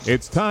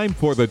It's time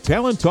for the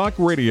Talent Talk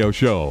radio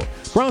show,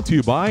 brought to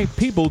you by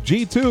People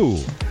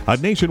G2, a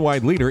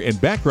nationwide leader in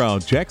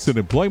background checks and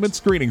employment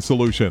screening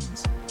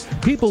solutions.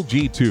 People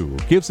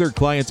G2 gives their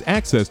clients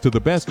access to the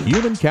best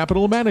human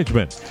capital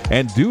management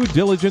and due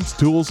diligence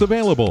tools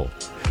available.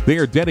 They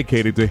are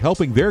dedicated to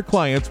helping their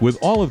clients with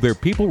all of their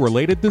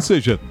people-related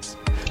decisions.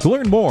 To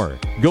learn more,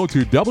 go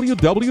to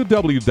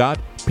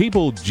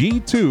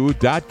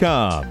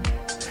www.peopleg2.com.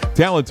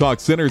 Talent Talk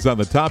centers on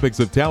the topics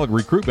of talent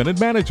recruitment and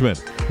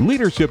management,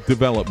 leadership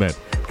development,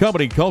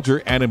 company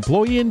culture, and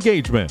employee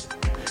engagement.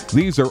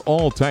 These are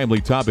all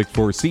timely topics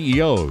for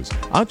CEOs,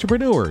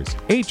 entrepreneurs,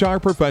 HR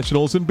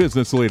professionals, and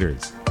business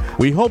leaders.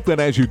 We hope that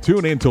as you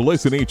tune in to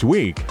listen each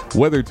week,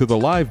 whether to the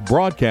live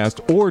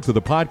broadcast or to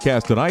the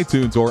podcast on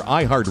iTunes or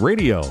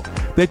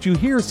iHeartRadio, that you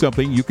hear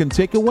something you can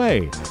take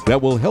away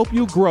that will help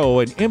you grow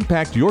and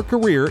impact your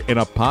career in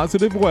a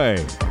positive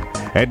way.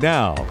 And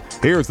now,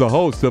 here's the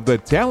host of the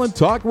Talent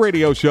Talk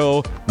radio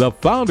show, the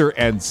founder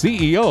and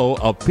CEO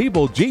of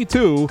People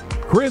G2,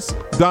 Chris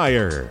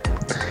Dyer.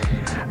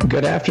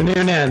 Good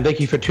afternoon, and thank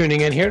you for tuning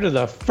in here to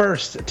the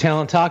first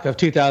Talent Talk of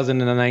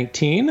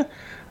 2019. We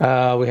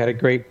had a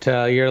great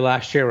year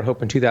last year. We're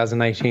hoping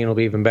 2019 will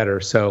be even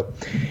better. So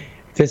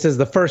if this is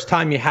the first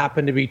time you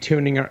happen to be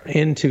tuning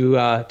into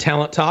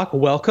Talent Talk,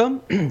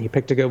 welcome. You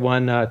picked a good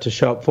one to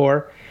show up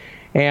for.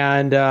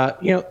 And,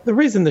 the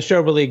reason the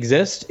show really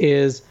exists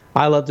is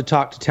I love to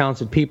talk to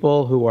talented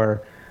people who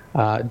are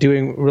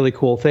doing really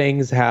cool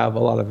things, have a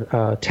lot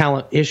of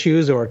talent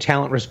issues or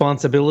talent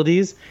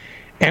responsibilities.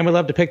 And we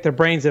love to pick their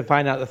brains and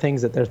find out the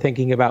things that they're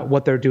thinking about,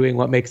 what they're doing,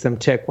 what makes them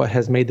tick, what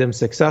has made them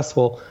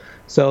successful,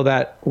 so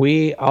that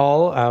we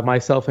all,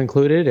 myself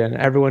included, and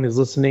everyone who's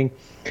listening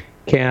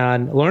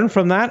can learn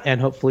from that and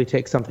hopefully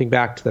take something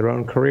back to their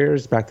own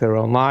careers, back to their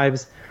own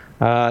lives,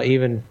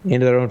 even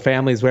into their own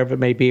families, wherever it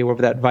may be,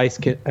 wherever that advice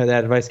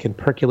can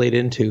percolate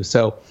into.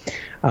 So,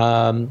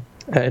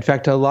 in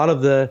fact, a lot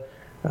of the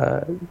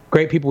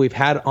great people we've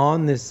had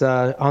on this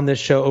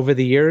show over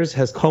the years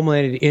has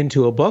culminated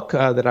into a book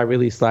that I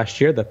released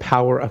last year, The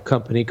Power of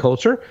Company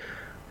Culture.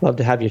 Love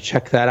to have you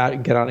check that out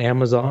and get on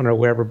Amazon or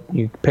wherever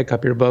you pick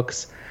up your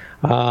books.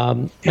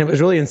 And it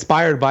was really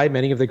inspired by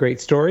many of the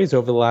great stories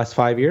over the last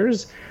 5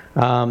 years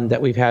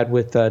that we've had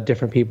with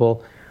different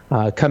people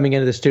coming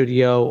into the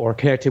studio or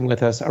connecting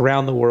with us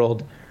around the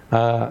world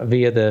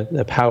via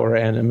the power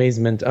and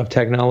amazement of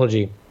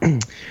technology.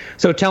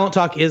 So Talent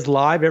Talk is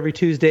live every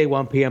Tuesday,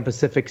 1 p.m.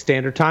 Pacific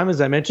Standard Time,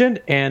 as I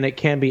mentioned, and it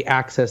can be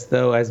accessed,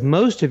 though, as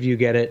most of you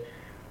get it,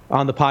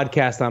 on the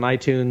podcast on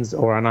iTunes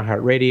or on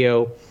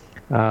iHeartRadio,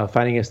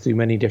 finding us through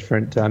many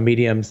different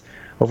mediums.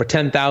 Over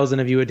 10,000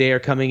 of you a day are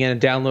coming in and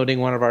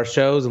downloading one of our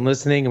shows and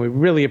listening, and we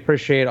really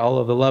appreciate all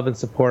of the love and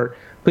support.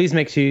 Please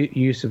make sure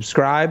you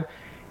subscribe.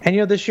 And,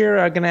 this year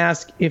I'm going to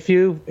ask, if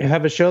you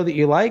have a show that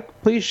you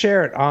like, please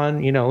share it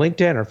on,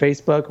 LinkedIn or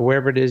Facebook or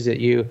wherever it is that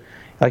you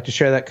like to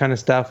share that kind of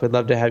stuff. We'd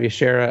love to have you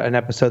share an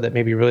episode that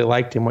maybe you really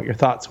liked and what your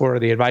thoughts were,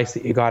 the advice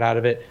that you got out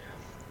of it,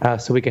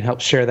 so we can help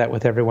share that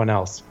with everyone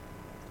else.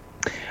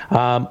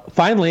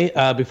 Finally,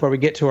 before we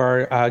get to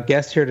our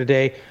guest here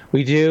today,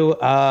 we do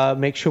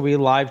make sure we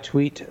live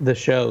tweet the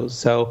shows.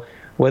 So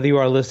whether you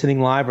are listening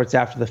live or it's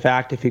after the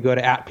fact, if you go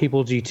to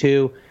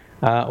 @PeopleG2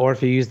 or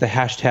if you use the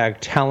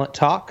hashtag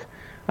TalentTalk,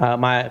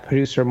 my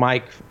producer,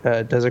 Mike,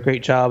 does a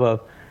great job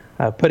of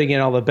putting in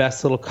all the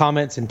best little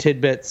comments and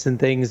tidbits and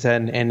things,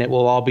 and it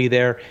will all be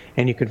there.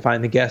 And you can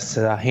find the guests'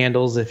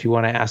 handles if you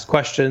want to ask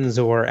questions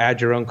or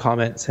add your own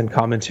comments and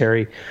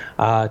commentary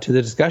to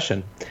the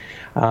discussion.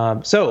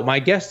 So my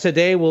guest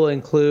today will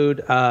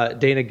include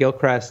Dayna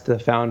Gilchrist, the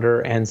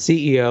founder and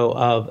CEO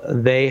of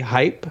They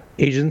Hype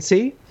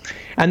Agency.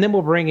 And then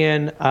we'll bring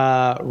in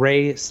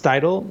Ray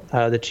Stitle,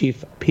 the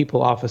Chief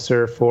People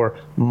Officer for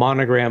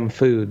Monogram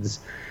Foods.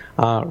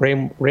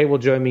 Ray will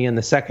join me in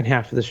the second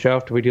half of the show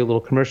after we do a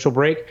little commercial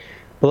break.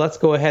 But let's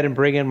go ahead and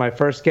bring in my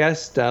first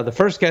guest, the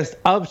first guest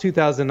of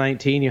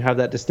 2019. You have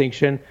that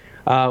distinction.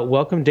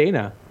 Welcome,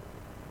 Dayna.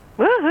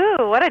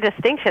 Woohoo! What a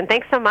distinction.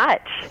 Thanks so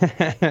much.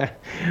 Why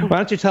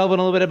don't you tell everyone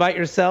a little bit about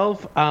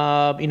yourself?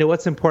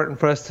 What's important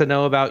for us to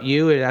know about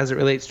you as it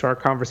relates to our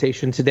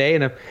conversation today.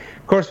 And, of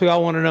course, we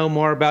all want to know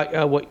more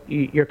about what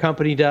your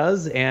company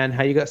does and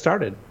how you got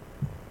started.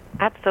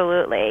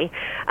 Absolutely.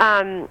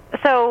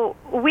 So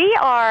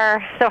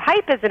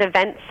Hype is an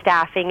event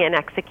staffing and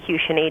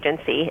execution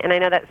agency, and I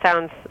know that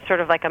sounds sort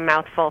of like a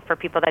mouthful for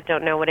people that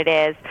don't know what it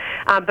is,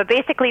 but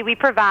basically we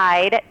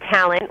provide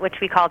talent, which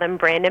we call them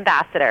brand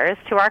ambassadors,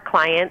 to our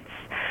clients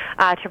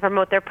to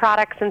promote their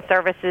products and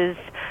services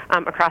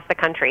across the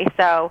country.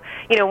 So,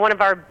 one of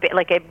our,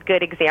 a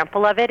good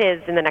example of it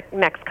is in the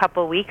next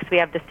couple of weeks, we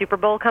have the Super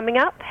Bowl coming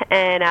up,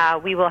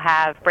 and we will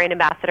have brand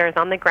ambassadors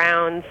on the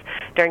grounds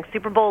during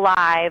Super Bowl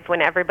Live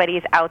when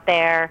everybody's out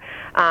there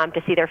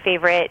to see their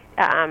favorite,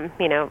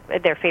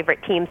 their favorite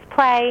teams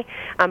play.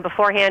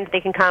 Beforehand,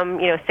 they can come,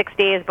 6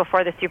 days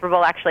before the Super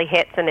Bowl actually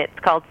hits, and it's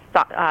called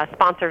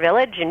Sponsor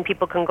Village, and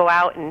people can go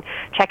out and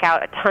check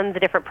out tons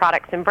of different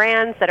products and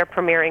brands that are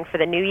premiering for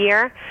the new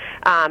year.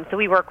 So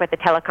we work with a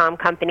telecom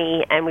company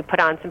company, and we put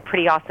on some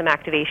pretty awesome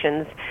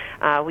activations.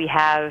 We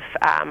have,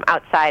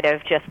 outside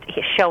of just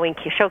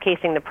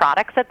showcasing the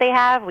products that they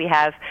have, we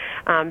have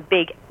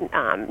big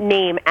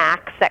name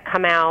acts that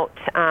come out.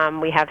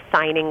 We have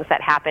signings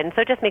that happen.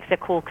 So it just makes a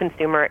cool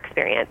consumer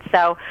experience.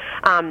 So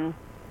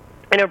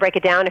I know, break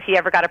it down, if you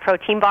ever got a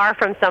protein bar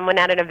from someone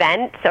at an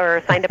event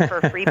or signed up for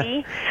a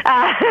freebie,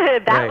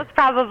 that was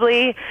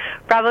probably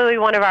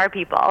one of our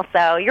people.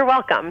 So you're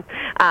welcome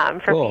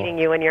for feeding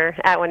you when you're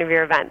at one of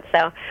your events.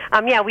 So,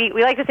 we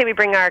like to say we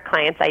bring our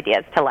clients'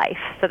 ideas to life.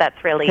 So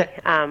that's really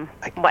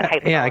what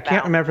Hype is all I about.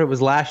 can't remember if it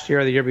was last year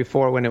or the year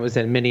before when it was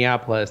in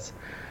Minneapolis.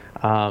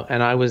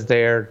 And I was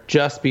there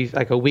just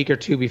like a week or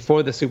two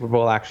before the Super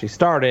Bowl actually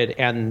started,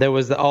 and there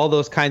was all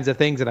those kinds of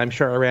things that I'm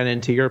sure I ran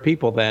into your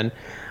people then.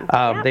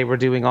 They were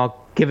giving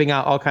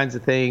out all kinds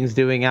of things,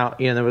 there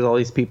was all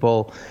these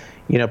people,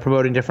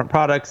 promoting different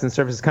products and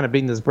services, kind of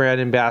being those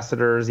brand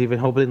ambassadors, even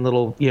holding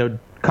little,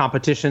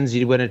 competitions.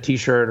 You'd win a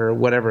T-shirt or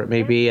whatever it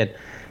may be, and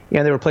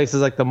there were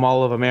places like the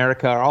Mall of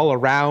America all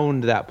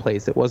around that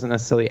place. It wasn't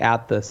necessarily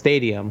at the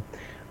stadium.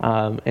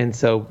 And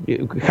so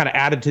it kind of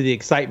added to the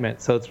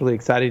excitement. So it's really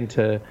exciting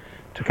to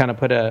kind of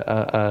put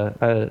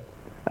a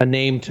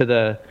name to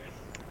the,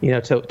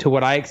 to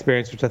what I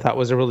experienced, which I thought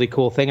was a really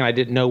cool thing, and I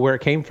didn't know where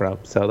it came from.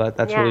 So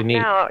that's really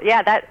neat.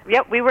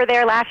 We were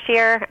there last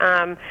year.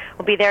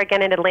 We'll be there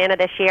again in Atlanta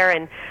this year,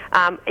 and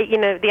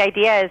the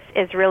idea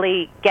is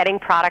really getting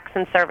products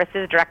and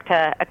services direct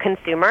to a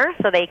consumer,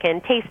 so they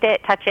can taste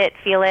it, touch it,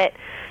 feel it.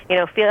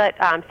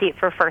 See it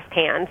for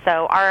firsthand.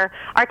 So our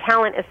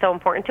talent is so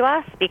important to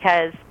us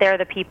because they're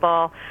the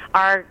people.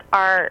 Our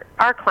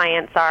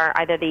clients are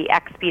either the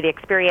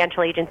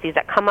experiential agencies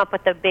that come up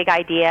with the big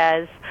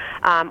ideas,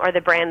 or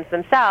the brands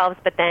themselves.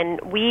 But then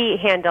we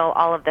handle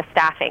all of the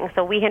staffing.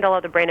 So we handle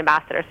all the brand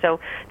ambassadors. So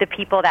the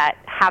people that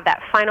have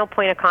that final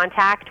point of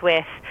contact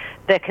with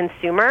the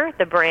consumer,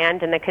 the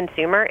brand and the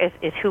consumer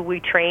is who we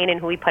train and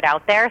who we put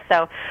out there.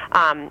 So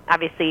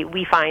obviously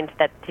we find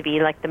that to be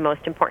like the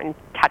most important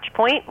touch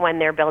point when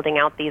they're building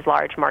out these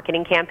large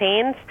marketing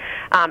campaigns,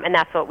 and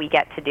that's what we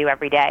get to do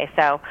every day.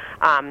 So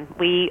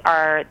we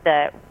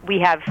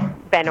have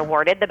been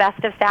awarded the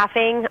best of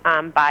staffing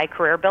by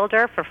Career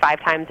Builder for 5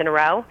 times in a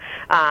row.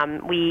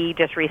 We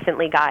just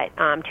recently got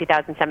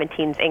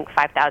 2017's Inc.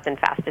 5,000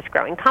 fastest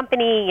growing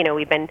company.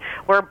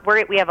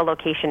 We have a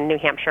location in New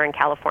Hampshire and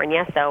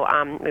California, so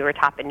we were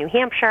top in New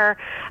Hampshire.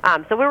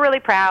 So we're really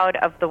proud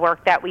of the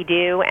work that we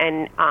do,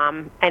 and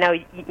I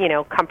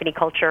know company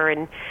culture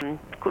and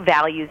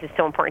values is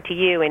so important to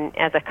you. And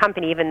as a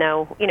company, even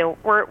though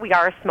we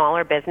are a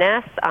smaller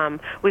business,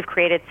 we've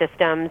created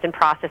systems and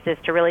processes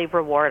to really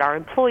reward our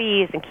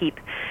employees and keep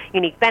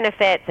unique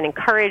benefits and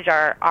encourage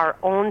our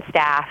own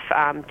staff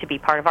to be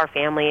part of our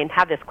family and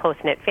have this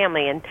close-knit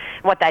family. And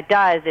what that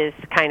does is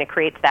kind of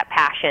creates that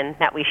passion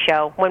that we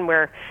show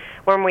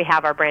when we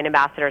have our brand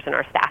ambassadors and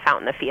our staff out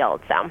in the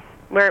field. So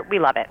we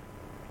love it.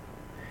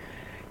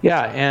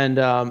 Yeah,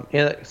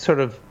 and sort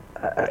of,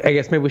 I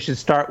guess maybe we should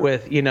start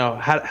with,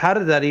 how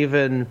did that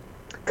even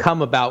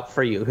come about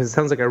for you? Because it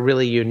sounds like a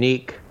really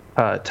unique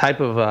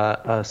type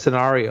of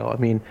scenario. I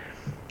mean,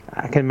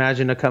 I can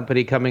imagine a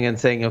company coming and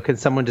saying, can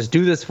someone just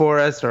do this for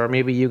us? Or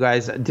maybe you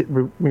guys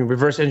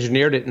reverse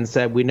engineered it and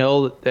said, we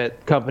know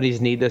that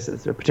companies need this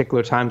at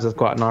particular times. Let's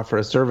go out and offer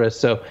a service.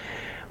 So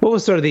what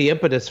was sort of the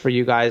impetus for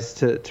you guys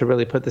to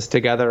really put this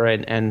together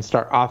and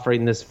start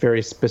offering this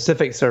very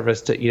specific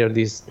service to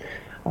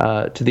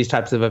these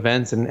types of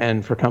events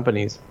and for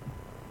companies?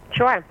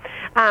 Sure.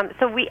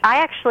 I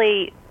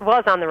actually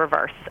was on the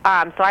reverse.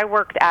 So I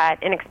worked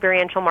at an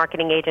experiential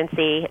marketing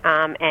agency,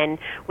 and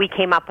we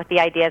came up with the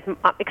ideas.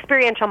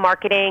 Experiential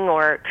marketing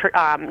or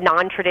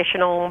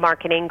non-traditional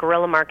marketing,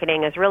 guerrilla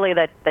marketing is really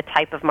the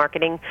type of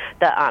marketing,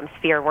 the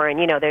sphere we're in.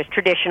 There's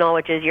traditional,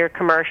 which is your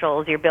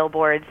commercials, your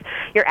billboards,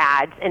 your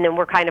ads, and then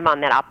we're kind of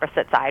on that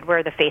opposite side.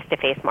 We're the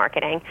face-to-face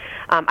marketing.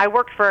 I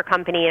worked for a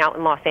company out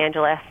in Los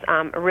Angeles,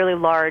 a really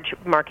large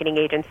marketing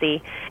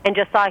agency, and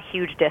just saw a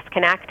huge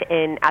disconnect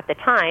at the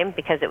time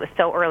because it was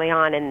so early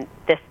on in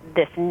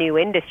this new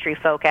industry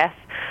focus,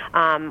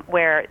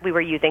 where we were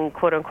using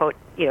quote unquote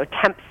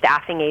temp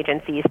staffing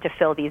agencies to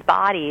fill these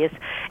bodies,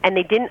 and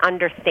they didn't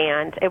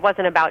understand it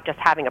wasn't about just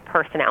having a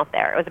person out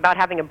there. It was about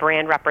having a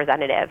brand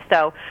representative.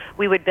 So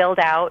we would build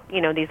out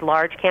these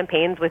large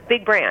campaigns with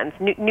big brands,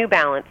 New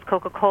Balance,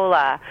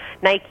 Coca-Cola,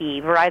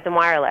 Nike, Verizon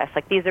Wireless.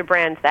 Like these are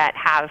brands that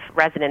have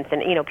resonance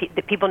and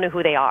people knew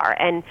who they are,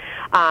 and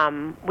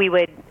we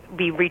would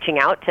be reaching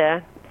out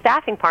to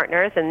staffing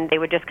partners, and they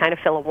would just kind of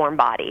fill a warm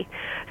body.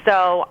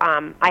 So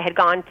I had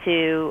gone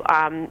to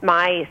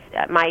my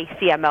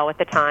CMO at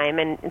the time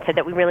and said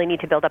that we really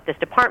need to build up this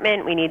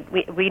department. We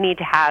need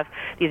to have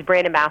these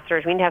brand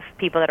ambassadors. We need to have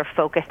people that are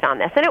focused on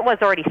this. And it was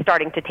already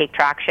starting to take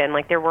traction.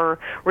 Like there were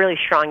really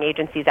strong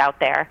agencies out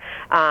there.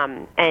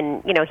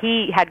 And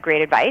he had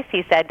great advice.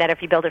 He said that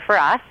if you build it for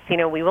us,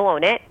 we will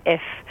own it.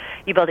 If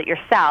you build it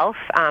yourself,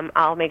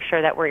 I'll make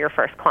sure that we're your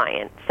first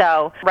client.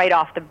 So right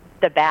off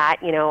the bat,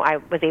 I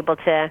was able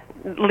to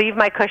leave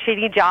my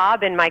cushy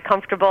job and my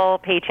comfortable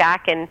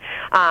paycheck, and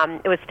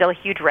it was still a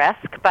huge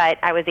risk, but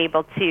I was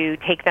able to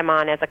take them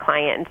on as a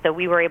client. And so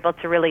we were able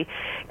to really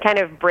kind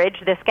of bridge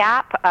this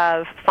gap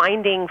of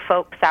finding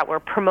folks that were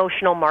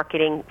promotional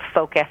marketing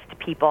focused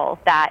people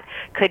that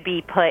could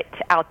be put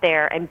out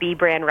there and be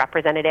brand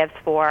representatives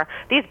for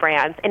these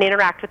brands and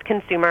interact with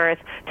consumers,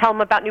 tell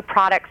them about new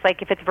products,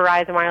 like if it's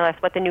Verizon Wireless,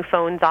 what the new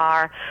phones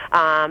are,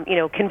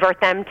 convert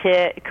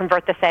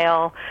the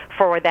sale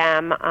for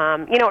them,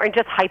 or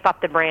just hype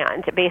up the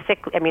brand.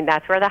 Basically, I mean,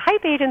 that's where the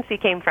hype agency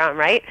came from,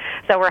 right?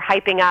 So we're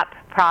hyping up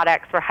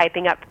products, we're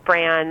hyping up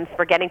brands,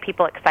 we're getting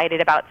people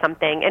excited about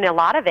something, and a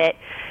lot of it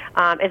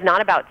is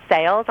not about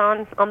sales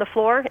on the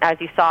floor, as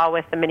you saw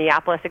with the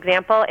Minneapolis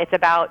example. It's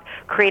about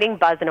creating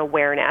buzz and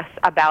awareness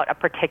about a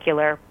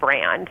particular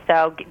brand.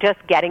 So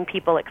just getting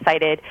people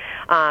excited,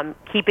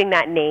 keeping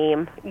that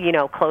name,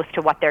 close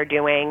to what they're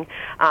doing,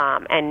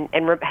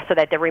 so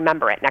that they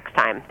remember it next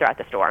time throughout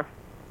the store.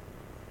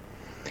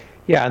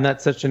 Yeah, and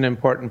that's such an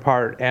important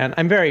part. And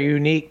I'm very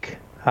unique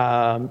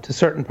to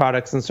certain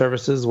products and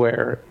services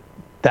where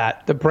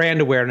that the brand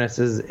awareness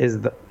is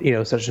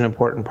such an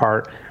important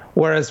part.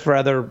 Whereas for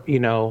other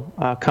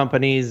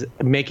companies,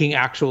 making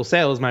actual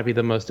sales might be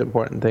the most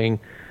important thing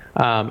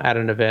at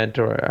an event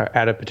or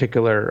at a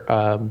particular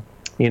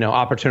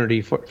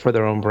opportunity for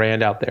their own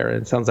brand out there.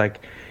 And it sounds like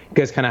you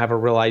guys kind of have a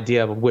real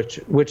idea of which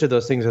of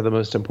those things are the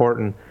most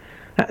important.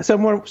 So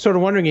I'm sort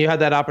of wondering, you had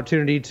that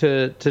opportunity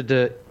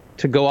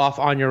to go off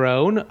on your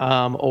own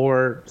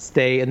or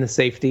stay in the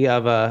safety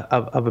of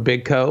a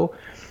big co.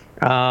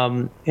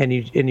 And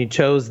you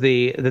chose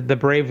the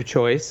brave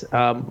choice.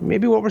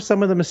 Maybe what were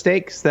some of the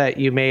mistakes that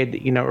you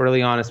made,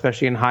 early on,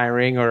 especially in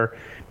hiring or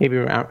maybe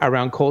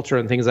around culture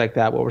and things like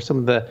that? What were some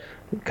of the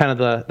kind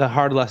of the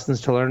hard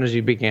lessons to learn as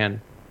you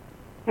began?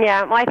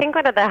 Yeah, well, I think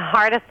one of the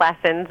hardest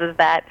lessons is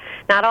that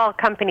not all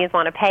companies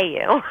want to pay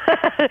you.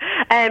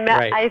 And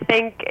right. I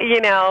think,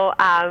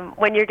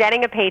 when you're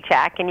getting a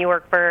paycheck and you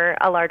work for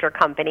a larger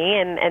company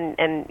and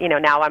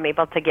now I'm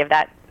able to give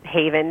that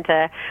haven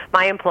to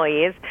my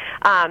employees,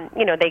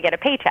 they get a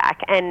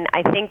paycheck. And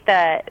I think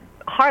the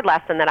hard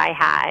lesson that I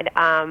had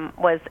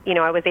was,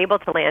 I was able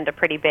to land a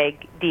pretty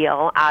big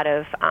deal out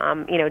of,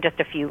 just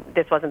a few.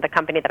 This wasn't the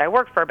company that I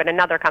worked for, but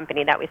another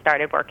company that we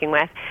started working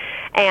with.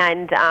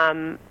 And,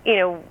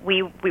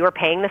 we were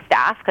paying the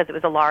staff because it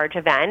was a large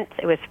event.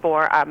 It was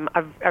for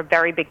a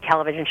very big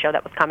television show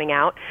that was coming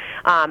out.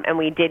 And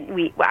we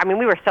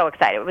were so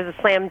excited. It was a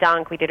slam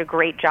dunk. We did a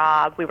great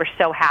job. We were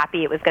so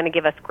happy. It was going to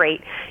give us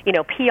great,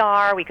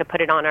 PR. We could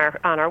put it on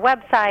our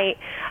website.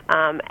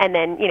 And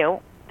then,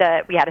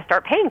 we had to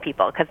start paying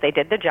people because they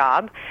did the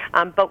job,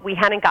 but we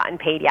hadn't gotten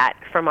paid yet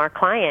from our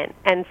client.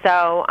 And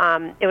so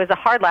it was a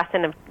hard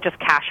lesson of just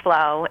cash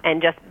flow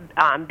and just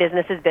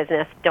business is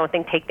business.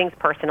 Take things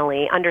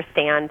personally.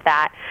 Understand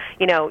that,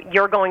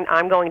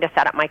 I'm going to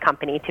set up my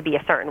company to be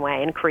a certain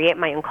way and create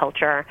my own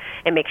culture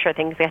and make sure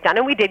things get done.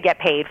 And we did get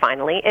paid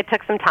finally. It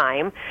took some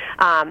time.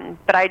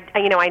 But I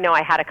know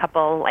I had a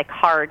couple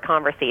hard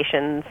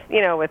conversations,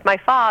 with my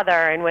father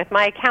and with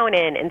my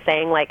accountant and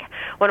saying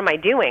what am I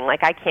doing?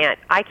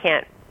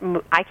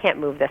 I can't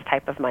move this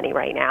type of money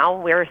right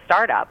now. We're a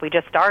startup. We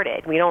just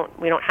started. We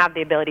don't have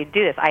the ability to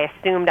do this. I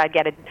assumed I'd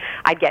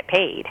get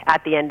paid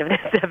at the end of this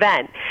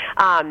event.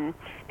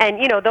 And,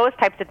 those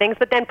types of things,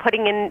 but then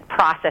putting in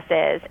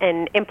processes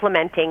and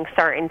implementing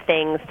certain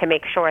things to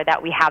make sure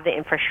that we have the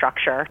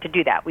infrastructure to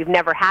do that. We've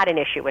never had an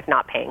issue with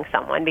not paying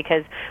someone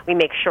because we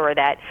make sure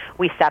that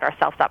we set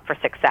ourselves up for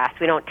success.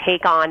 We don't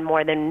take on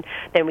more than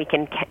we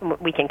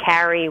can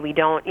carry. We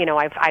don't,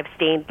 I've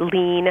stayed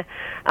lean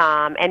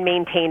and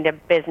maintained a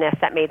business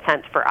that made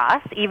sense for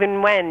us,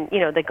 even when,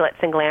 the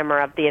glitz and glamour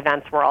of the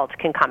events world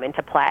can come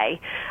into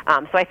play.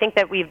 So I think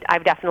that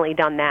I've definitely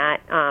done that.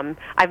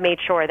 I've made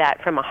sure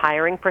that from a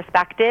hiring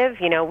perspective,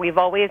 we've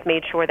always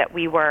made sure that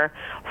we were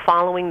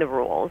following the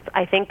rules.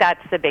 I think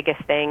that's the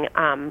biggest thing.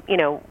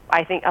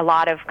 I think a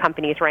lot of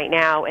companies right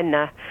now in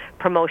the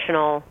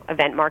promotional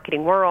event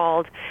marketing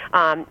world,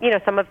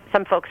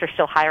 some folks are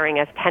still hiring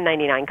as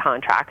 1099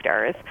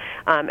 contractors.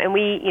 And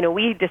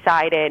we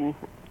decided,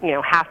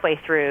 halfway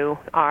through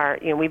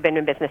we've been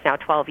in business now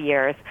 12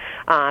 years,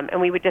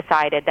 and we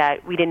decided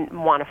that we didn't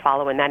want to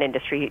follow in that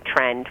industry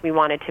trend. We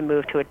wanted to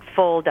move to a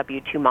full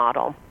W-2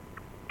 model.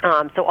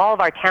 So all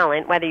of our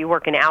talent, whether you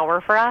work an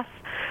hour for us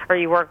or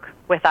you work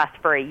with us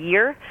for a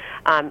year,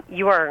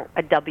 you are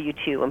a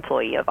W-2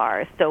 employee of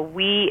ours. So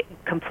we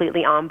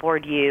completely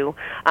onboard you.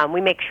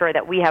 We make sure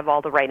that we have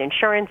all the right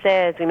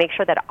insurances. We make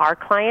sure that our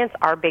clients,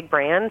 our big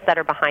brands that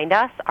are behind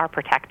us, are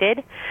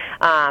protected.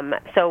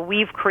 So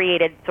we've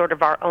created sort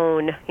of our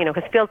own,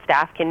 because field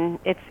staff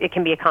it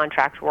can be a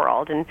contract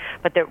world,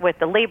 but with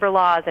the labor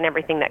laws and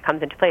everything that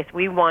comes into place,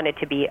 we wanted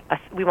to be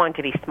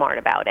smart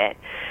about it.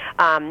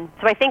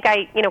 So I think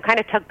I kind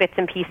of took bits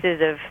and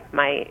pieces of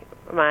my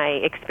my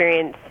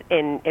experience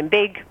in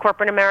big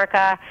corporate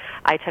America.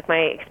 I took my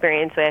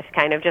experience with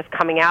kind of just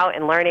coming out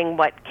and learning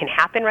what can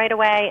happen right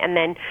away, and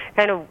then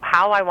kind of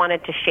how I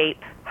wanted to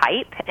shape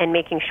Hype and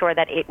making sure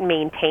that it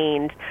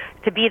maintained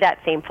to be that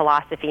same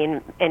philosophy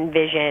and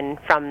vision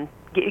from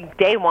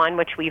day one,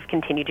 which we've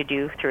continued to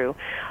do through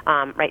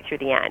right through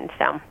the end.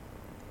 So.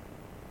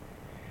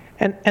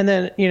 And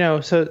then,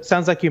 so it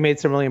sounds like you made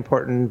some really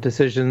important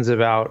decisions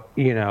about,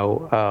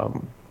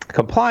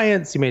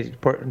 compliance. You made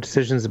important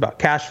decisions about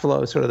cash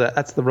flow, sort of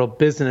that's the real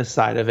business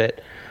side of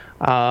it.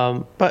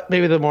 But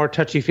maybe the more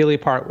touchy-feely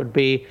part would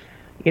be,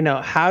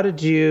 how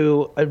did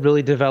you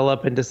really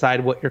develop and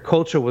decide what your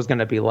culture was going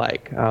to be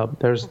like?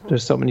 There's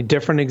so many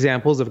different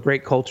examples of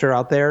great culture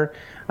out there.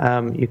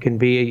 You can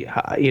be,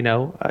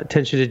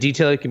 attention to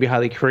detail. You can be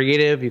highly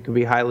creative. You can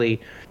be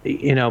highly,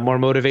 more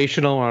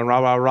motivational or rah,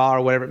 rah, rah,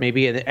 or whatever it may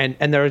be.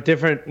 And there are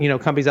different,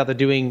 companies out there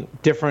doing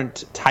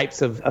different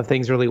types of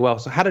things really well.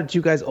 So how did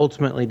you guys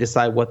ultimately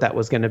decide what that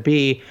was going to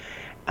be?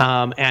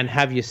 And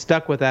have you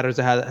stuck with that, or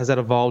has that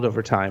evolved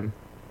over time?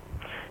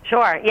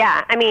 Sure.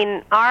 Yeah. I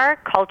mean, our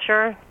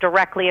culture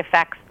directly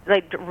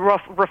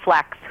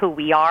reflects who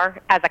we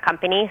are as a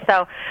company.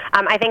 So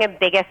I think a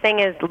biggest thing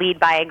is lead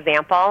by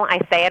example. I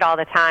say it all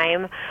the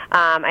time.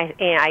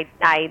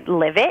 I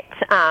live it.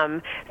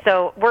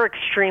 So we're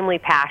extremely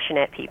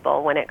passionate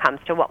people when it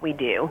comes to what we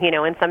do.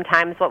 And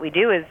sometimes what we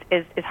do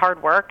is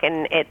hard work,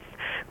 and it's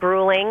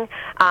grueling.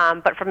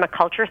 But from a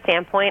culture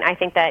standpoint, I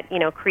think that,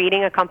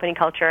 creating a company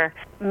culture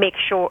makes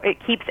sure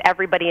it keeps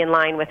everybody in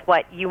line with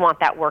what you want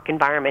that work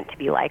environment to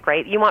be like,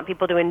 right? You want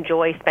people to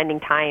enjoy spending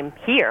time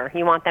here.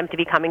 You want them to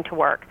be coming to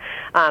work.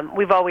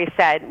 We've always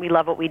said we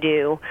love what we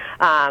do.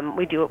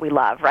 We do what we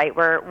love, right?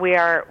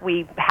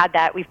 We've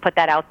put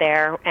that out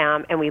there,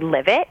 and we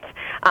live it.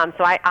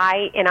 So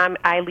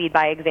I lead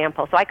by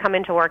example. So I come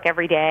into work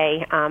every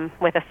day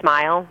with a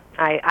smile.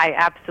 I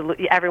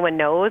absolutely, everyone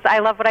knows I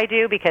love what I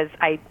do because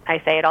I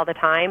say it all the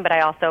time, but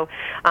I also,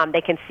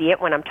 they can see it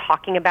when I'm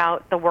talking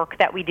about the work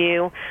that we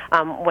do.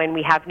 When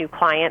we have new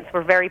clients,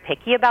 we're very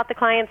picky about the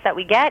clients that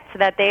we get so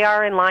that they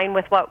are in line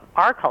with what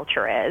our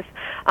culture is.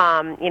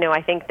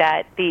 I think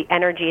that the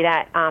energy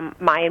that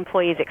my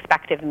employees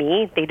expect of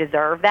me, they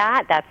deserve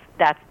that.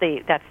 That's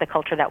the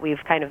culture that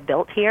we've kind of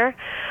built here.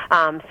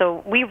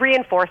 So we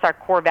reinforce our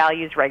core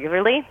values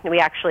regularly. We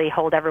actually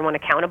hold everyone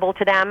accountable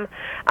to them.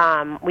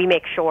 We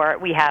make sure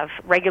we have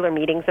regular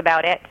meetings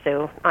about it.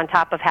 So on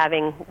top of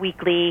having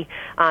weekly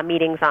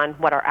meetings on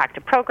what our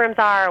active programs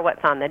are,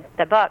 what's on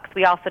the books,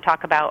 we also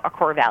talk about our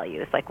core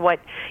values, like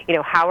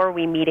how are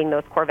we meeting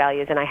those core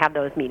values? And I have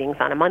those meetings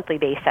on a monthly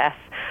basis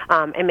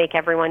and make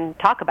everyone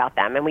talk about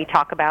them. And we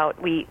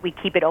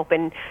keep it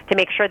open to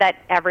make sure that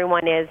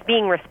everyone is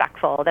being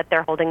respectful, that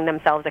they're holding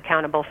themselves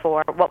accountable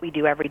for what we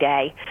do every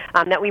day,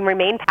 that we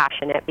remain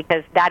passionate,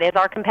 because that is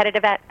our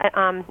competitive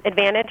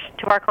advantage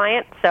to our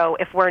clients. So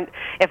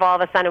if all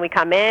of a sudden we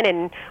come in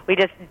and we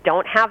just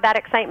don't have that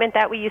excitement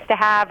that we used to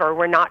have, or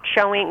we're not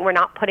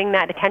putting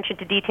that attention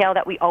to detail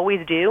that we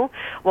always do,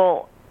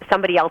 well,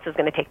 somebody else is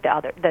going to take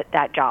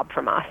that job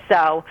from us.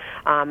 So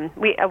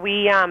we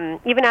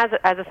even as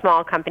a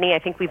small company, I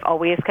think we've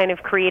always kind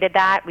of created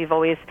that. We've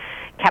always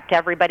kept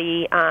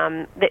everybody,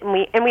 and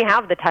we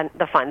have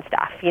the fun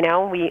stuff.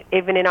 We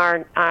even in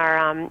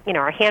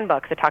our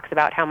handbooks, it talks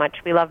about how much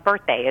we love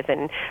birthdays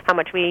and how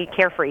much we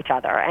care for each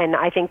other. And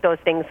I think those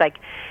things, like,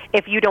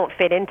 if you don't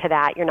fit into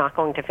that, you're not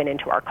going to fit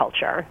into our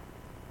culture.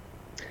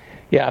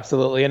 Yeah,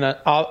 absolutely. And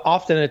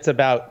often it's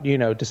about,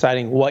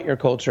 deciding what your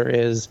culture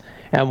is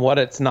and what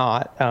it's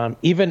not.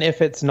 Even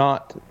if it's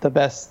not the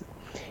best,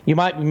 you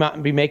might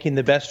not be making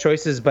the best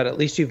choices, but at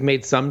least you've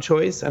made some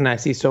choice. And I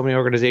see so many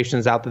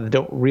organizations out there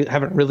that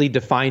haven't really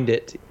defined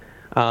it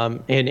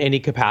in any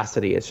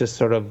capacity. It's just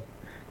sort of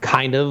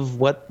kind of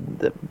what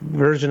the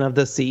version of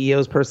the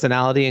CEO's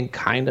personality and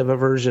kind of a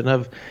version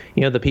of,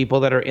 the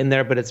people that are in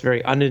there, but it's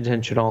very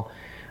unintentional.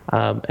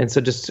 And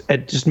so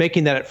just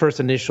making that at first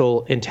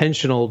initial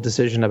intentional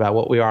decision about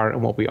what we are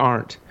and what we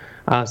aren't,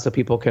 so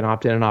people can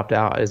opt in and opt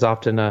out, is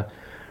often a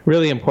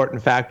really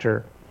important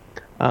factor.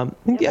 I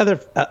think the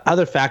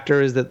other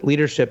factor is that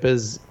leadership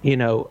is,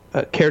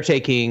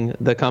 caretaking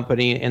the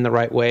company in the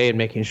right way and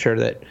making sure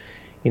that,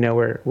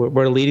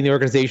 we're leading the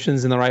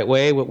organizations in the right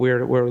way.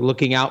 We're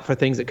looking out for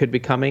things that could be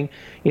coming.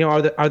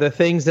 Are there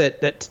things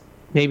that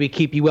maybe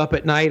keep you up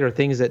at night, or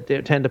things that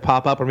tend to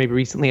pop up, or maybe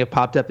recently have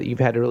popped up that you've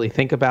had to really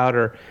think about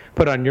or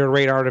put on your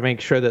radar to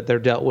make sure that they're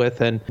dealt with,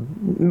 and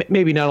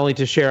maybe not only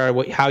to share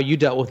how you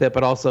dealt with it,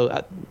 but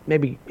also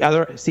maybe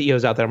other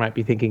CEOs out there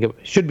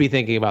should be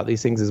thinking about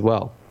these things as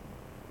well?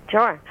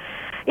 Sure.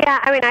 Yeah,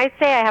 I mean, I'd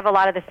say I have a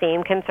lot of the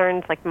same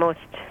concerns like most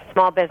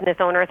small business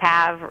owners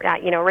have.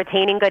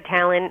 Retaining good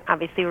talent.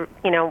 Obviously, we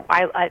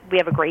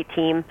have a great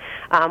team.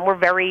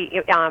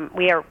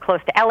 We are close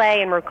to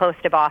LA and we're close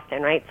to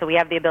Boston, right? So we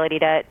have the ability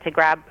to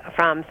grab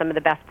from some of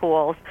the best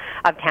pools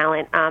of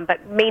talent,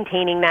 but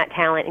maintaining that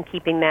talent and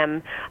keeping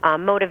them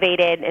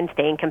motivated and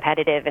staying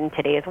competitive in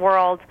today's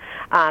world.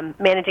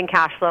 Managing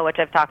cash flow, which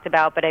I've talked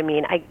about, but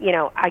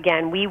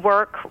again,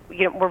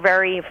 we're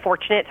very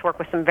fortunate to work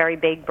with some very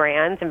big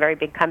brands and very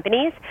big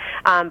companies,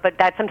 but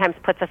that sometimes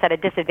puts us at a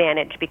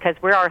disadvantage because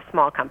we are a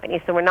small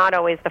company, so we're not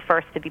always the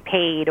first to be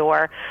paid,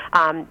 or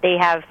they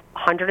have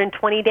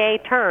 120-day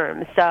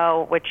terms,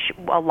 so which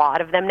a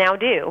lot of them now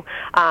do,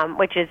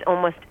 which is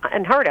almost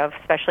unheard of,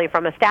 especially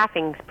from a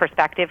staffing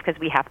perspective, because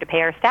we have to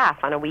pay our staff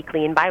on a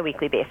weekly and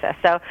biweekly basis.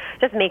 So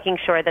just making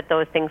sure that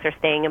those things are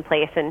staying in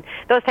place, and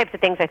those types of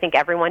things I think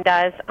everyone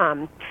does.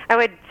 I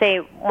would say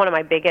one of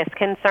my biggest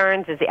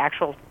concerns is the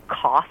actual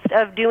cost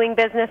of doing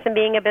business and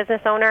being a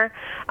business owner.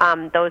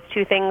 Those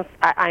two things.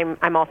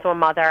 I'm also a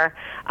mother.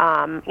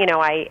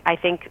 I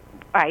think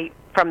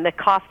from the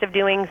cost of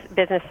doing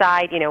business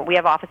side, we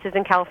have offices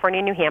in California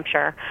and New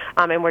Hampshire,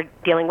 and we're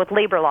dealing with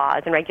labor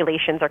laws and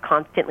regulations are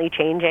constantly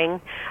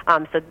changing.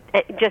 So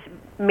just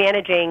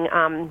managing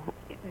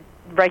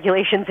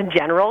regulations in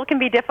general can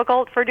be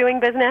difficult for doing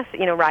business,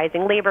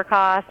 rising labor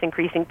costs,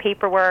 increasing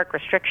paperwork,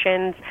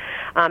 restrictions,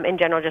 in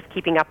general, just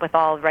keeping up with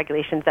all the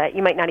regulations that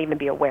you might not even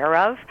be aware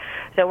of.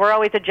 So we're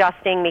always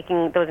adjusting,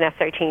 making those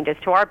necessary changes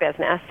to our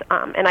business.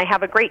 And I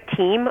have a great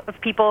team of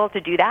people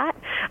to do that.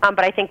 But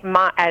I think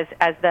as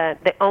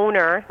the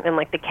owner and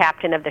like the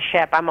captain of the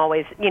ship, I'm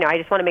always, I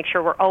just want to make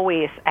sure we're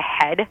always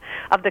ahead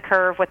of the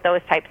curve with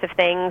those types of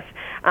things.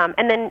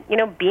 And then,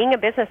 being a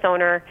business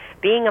owner,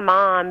 being a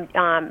mom,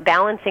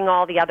 balancing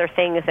all the other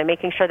things and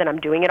making sure that I'm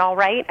doing it all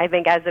right. I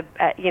think I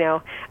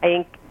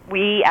think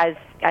we as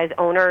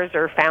owners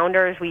or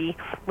founders, we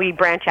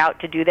branch out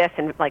to do this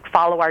and like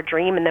follow our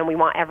dream, and then we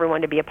want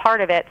everyone to be a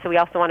part of it. So we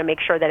also want to make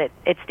sure that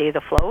it stays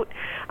afloat.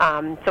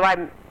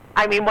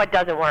 What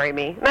doesn't worry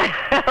me?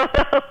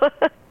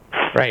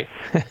 Right.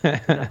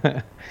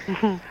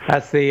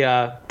 That's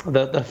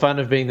the fun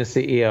of being the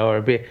CEO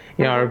or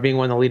being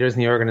one of the leaders in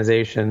the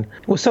organization.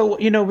 Well, so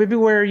maybe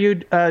where are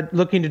you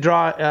looking to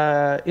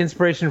draw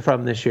inspiration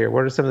from this year?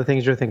 What are some of the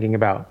things you're thinking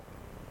about?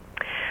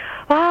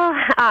 Well,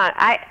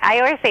 I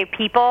always say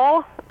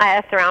people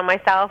I surround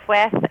myself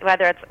with,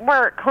 whether it's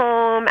work,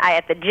 home,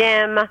 at the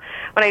gym,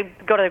 when I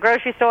go to the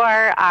grocery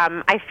store,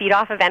 I feed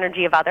off of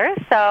energy of others.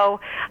 So,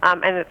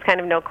 and it's kind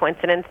of no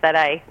coincidence that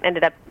I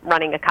ended up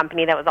running a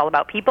company that was all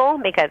about people,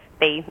 because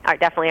they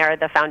definitely are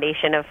the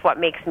foundation of what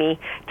makes me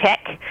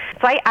tick.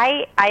 So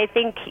I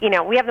think,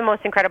 we have the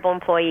most incredible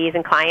employees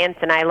and clients,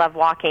 and I love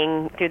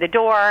walking through the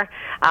door.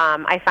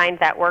 I find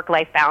that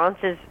work-life balance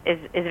is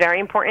very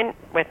important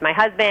with my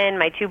husband,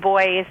 my two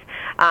boys,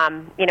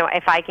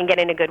 if I can get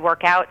in a good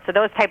workout. So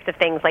those types of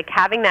things, like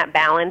having that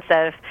balance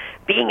of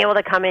being able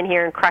to come in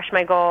here and crush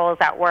my goals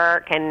at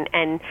work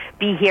and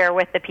be here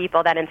with the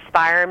people that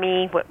inspire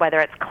me, whether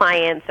it's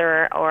clients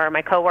or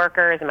my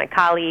coworkers and my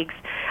colleagues,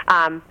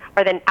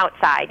 or then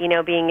outside,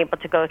 being able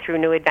to go through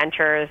new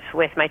adventures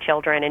with my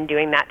children and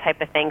doing that type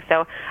of thing.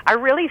 So I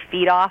really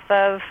feed off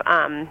of,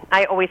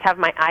 I always have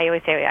my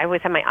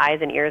eyes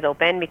and ears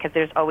open, because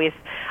there's always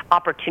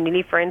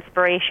opportunity for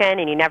inspiration,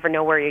 and you never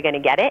know where you're going to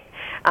get it.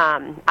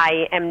 I'm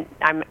an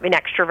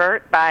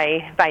extrovert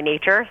by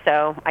nature,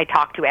 so I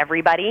talk to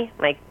everybody.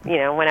 Like,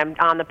 when I'm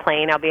on the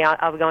plane, I'll be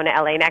going to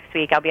LA next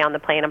week. I'll be on the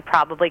plane. I'm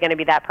probably going to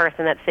be that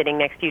person that's sitting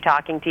next to you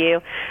talking to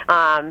you.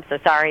 So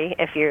sorry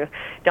if you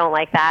don't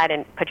like that,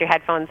 and put your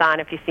headphones on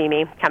if you see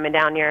me coming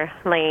down your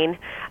lane.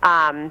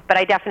 But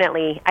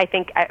I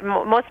think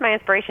most of my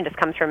inspiration just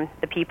comes from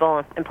the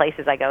people and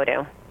places I go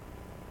to.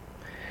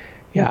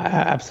 Yeah,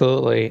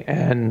 absolutely.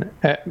 And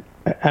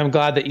I'm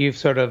glad that you've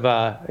sort of,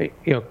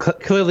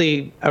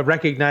 clearly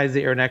recognized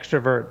that you're an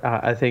extrovert.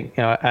 I think,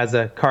 as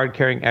a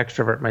card-carrying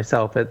extrovert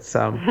myself, I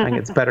think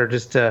it's better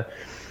just to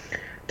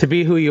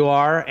be who you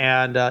are.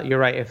 And you're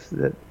right. If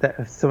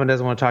someone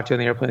doesn't want to talk to you on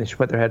the airplane, they should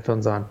put their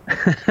headphones on.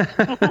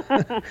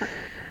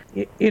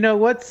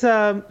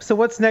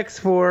 What's next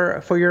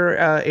for your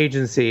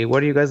agency?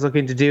 What are you guys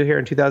looking to do here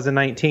in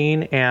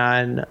 2019?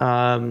 And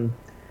are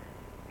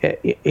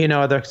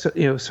there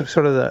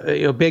sort of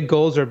the big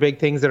goals or big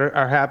things that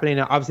are happening?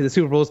 Now, obviously, the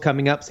Super Bowl is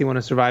coming up, so you want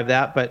to survive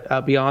that.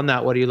 But beyond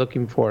that, what are you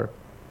looking for?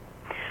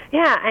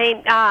 Yeah,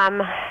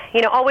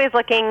 always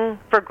looking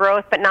for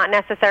growth, but not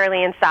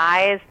necessarily in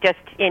size, just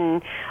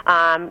in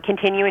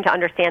continuing to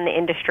understand the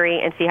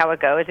industry and see how it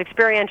goes.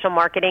 Experiential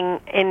marketing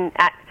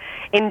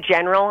in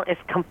general is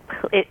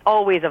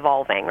always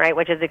evolving, right,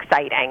 which is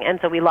exciting, and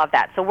so we love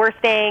that. So we're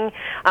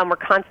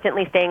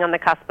constantly staying on the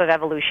cusp of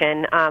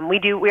evolution.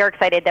 We are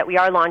excited that we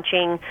are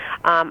launching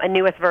a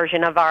newest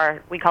version of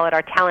we call it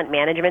our talent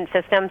management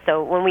system.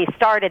 So when we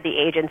started the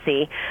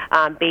agency,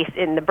 based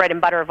in the bread and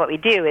butter of what we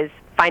do is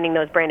finding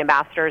those brand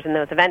ambassadors and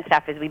those event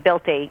staff, is we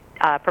built a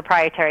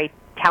proprietary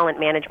talent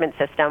management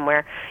system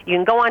where you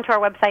can go onto our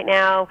website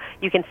now,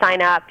 you can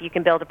sign up, you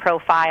can build a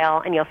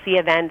profile, and you'll see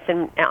events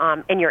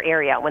in your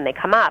area when they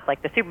come up,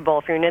 like the Super Bowl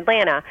if you're in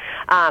Atlanta.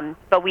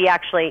 But we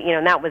actually,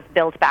 and that was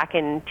built back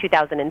in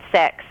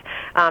 2006.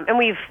 And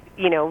we've,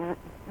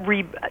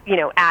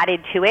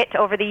 added to it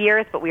over the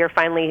years, but we are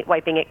finally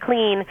wiping it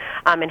clean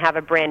and have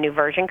a brand new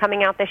version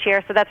coming out this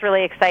year. So that's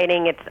really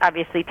exciting. It's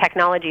obviously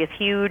technology is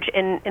huge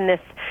in this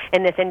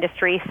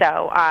industry,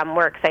 so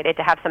we're excited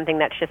to have something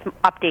that's just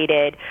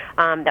updated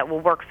that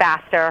will work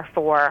faster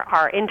for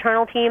our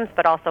internal teams,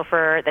 but also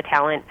for the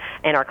talent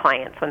and our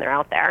clients when they're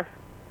out there.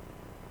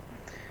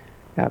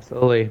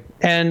 Absolutely.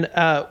 And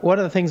one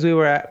of the things we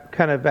were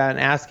kind of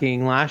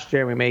asking last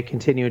year, and we may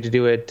continue to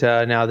do it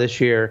now this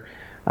year,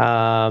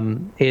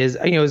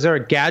 is there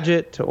a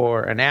gadget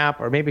or an app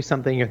or maybe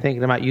something you're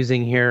thinking about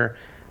using here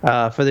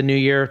for the new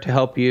year to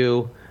help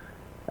you,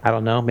 I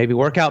don't know, maybe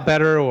work out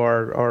better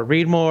or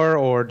read more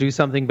or do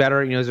something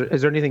better?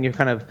 Is there anything you're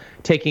kind of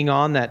taking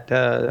on that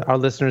our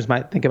listeners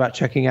might think about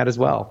checking out as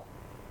well?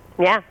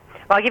 Yeah.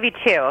 Well, I'll give you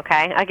two,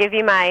 okay? I'll give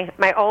you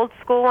my old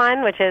school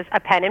one, which is a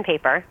pen and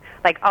paper.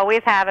 Like,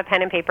 always have a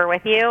pen and paper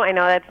with you. I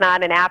know that's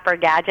not an app or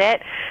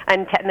gadget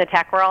in the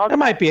tech world. It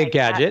might be a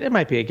gadget. It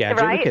might be a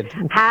gadget. Right?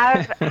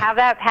 Have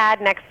that pad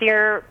next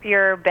to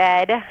your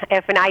bed.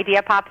 If an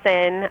idea pops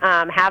in,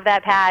 have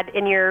that pad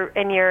in your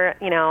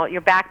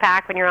your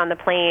backpack when you're on the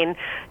plane.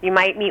 You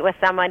might meet with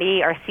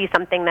somebody or see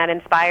something that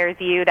inspires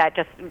you that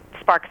just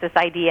sparks this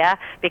idea,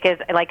 because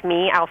like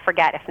me, I'll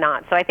forget if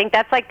not. So I think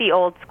that's like the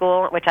old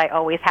school, which I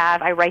always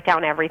have. I write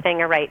down everything.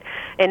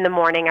 In the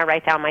morning, I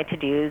write down my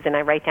to-dos, and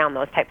I write down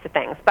those types of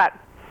things. But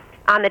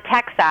on the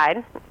tech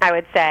side, I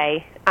would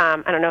say,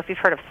 I don't know if you've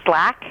heard of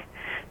Slack,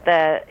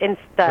 the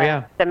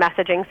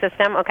messaging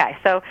system. Okay,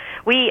 so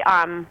we,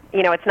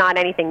 it's not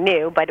anything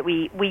new, but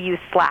we use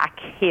Slack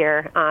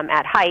here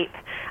at Hype,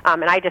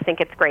 and I just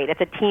think it's great.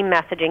 It's a team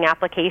messaging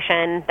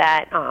application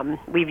that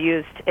we've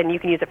used, and you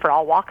can use it for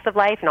all walks of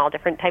life and all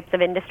different types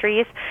of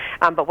industries.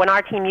 But when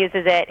our team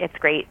uses it, it's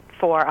great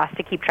for us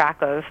to keep track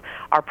of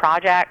our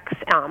projects.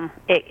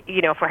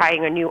 If we're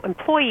hiring a new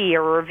employee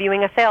or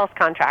reviewing a sales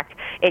contract,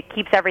 it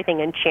keeps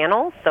everything in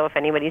channels. So if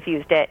anybody's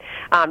used it,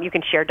 you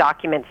can share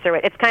documents through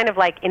it. It's kind of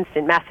like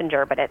instant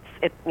messenger, but it's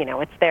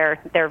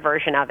their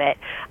version of it.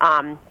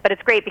 But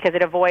it's great because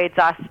it avoids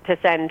us to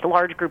send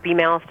large group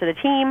emails to the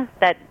team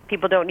that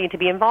people don't need to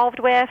be involved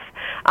with,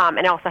 and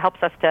it also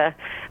helps us to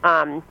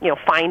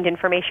find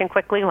information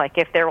quickly. Like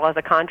if there was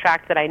a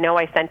contract that I know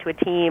I sent to a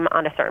team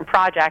on a certain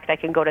project, I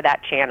can go to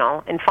that channel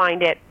and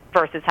find it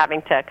versus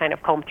having to kind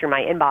of comb through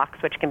my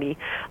inbox, which can be a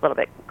little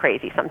bit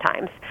crazy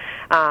sometimes.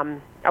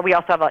 We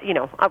also have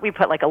we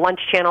put like a lunch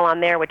channel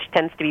on there, which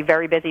tends to be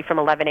very busy from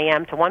 11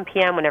 a.m. to 1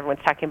 p.m. when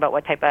everyone's talking about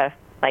what type of,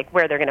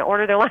 where they're going to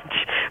order their lunch.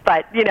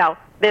 But,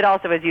 it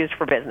also is used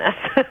for business.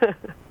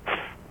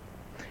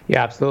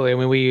 Yeah, absolutely. I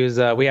mean,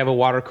 we have a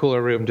water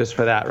cooler room just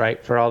for that,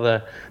 right? For all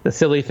the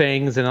silly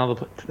things and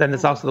then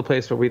it's also the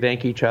place where we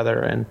thank each other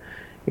and,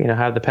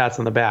 have the pats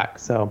on the back.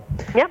 So,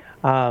 yeah.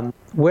 How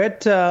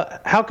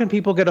can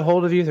people get a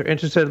hold of you if they're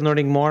interested in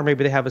learning more?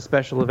 Maybe they have a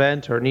special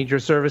event or need your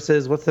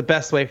services. What's the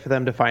best way for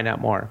them to find out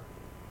more?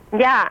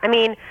 Yeah,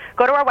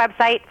 go to our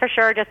website for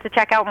sure just to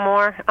check out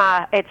more.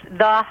 It's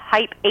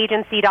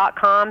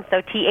thehypeagency.com,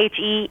 so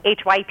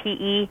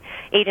THEHYPE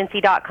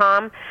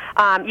agency.com.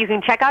 You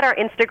can check out our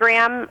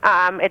Instagram.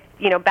 It's /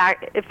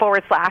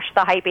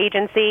 the Hype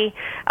Agency.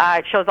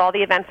 It shows all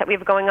the events that we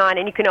have going on,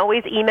 and you can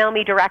always email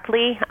me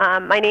directly.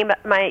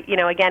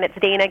 Again, it's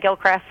Dayna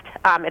Gilchrist.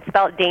 It's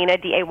spelled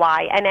Dayna,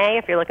 Dayna,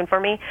 if you're looking for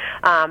me.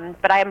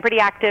 But I am pretty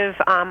active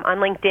on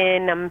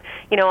LinkedIn.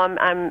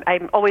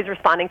 I'm always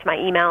responding to my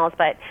emails.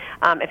 But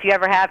if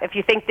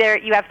you think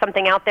you have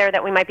something out there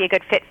that we might be a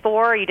good fit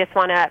for, or you just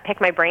want to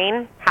pick my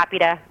brain, happy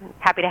to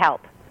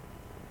help.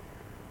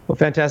 Well,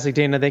 fantastic,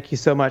 Dayna. Thank you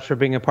so much for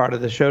being a part of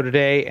the show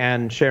today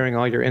and sharing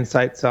all your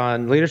insights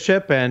on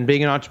leadership and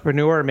being an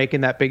entrepreneur,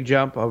 making that big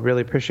jump. I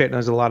really appreciate it.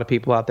 There's a lot of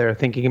people out there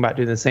thinking about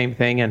doing the same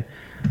thing, and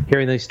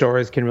hearing these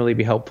stories can really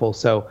be helpful.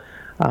 So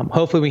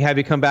hopefully we have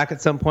you come back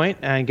at some point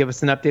and give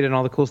us an update on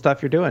all the cool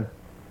stuff you're doing.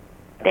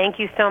 Thank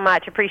you so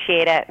much.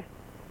 Appreciate it.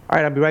 All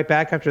right, I'll be right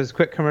back after this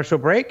quick commercial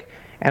break,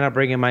 and I'll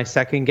bring in my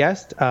second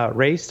guest,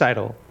 Ray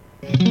Stitle.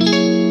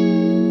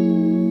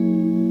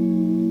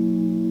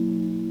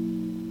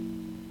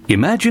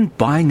 Imagine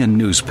buying a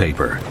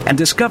newspaper and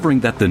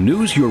discovering that the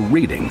news you're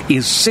reading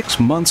is 6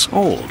 months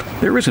old.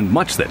 There isn't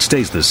much that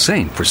stays the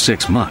same for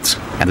 6 months,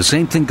 and the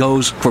same thing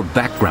goes for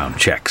background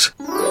checks.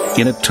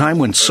 In a time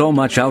when so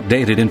much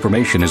outdated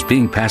information is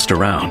being passed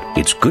around,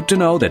 it's good to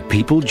know that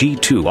People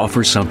G2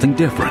 offers something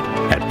different.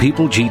 At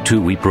People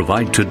G2, we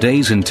provide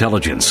today's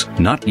intelligence,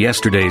 not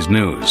yesterday's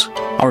news.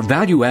 Our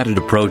value-added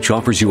approach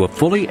offers you a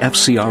fully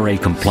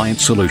FCRA-compliant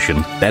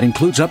solution that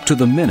includes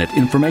up-to-the-minute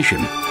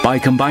information. By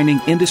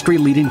combining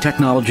industry-leading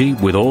technology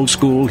with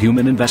old-school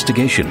human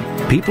investigation,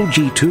 People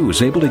G2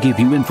 is able to give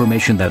you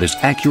information that is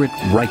accurate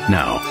right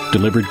now,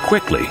 delivered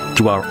quickly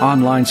to our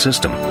online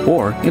system,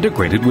 or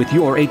integrated with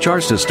your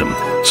HR system.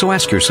 So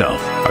ask yourself,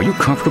 are you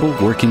comfortable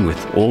working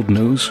with old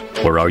news,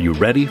 or are you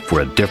ready for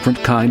a different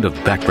kind of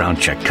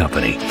background check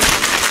company?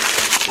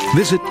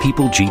 Visit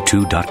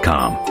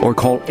peopleg2.com or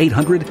call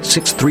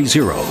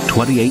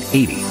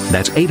 800-630-2880.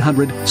 That's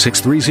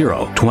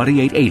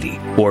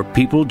 800-630-2880 or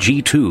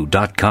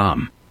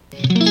peopleg2.com.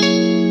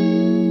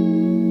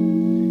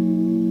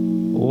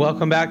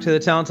 Welcome back to the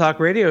Talent Talk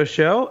radio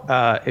show.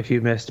 If you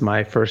missed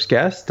my first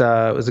guest,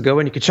 it was a good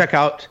one. You can check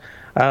out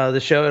the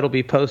show. It'll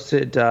be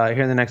posted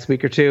here in the next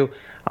week or two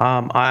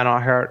on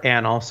our Heart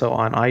and also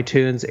on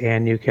iTunes,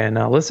 and you can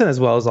listen as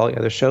well as all the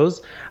other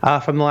shows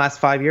from the last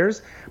 5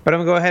 years. But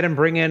I'm going to go ahead and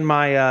bring in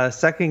my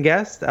second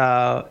guest,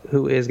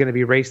 who is going to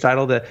be Ray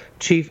Stitle, the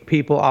Chief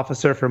People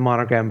Officer for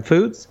Monogram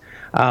Foods.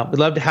 We'd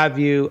love to have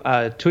you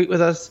tweet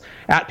with us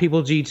at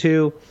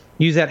PeopleG2.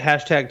 Use that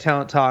hashtag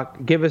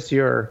TalentTalk. Give us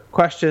your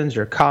questions,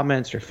 your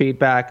comments, your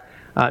feedback.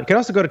 You can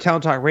also go to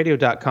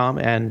TalentTalkRadio.com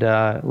and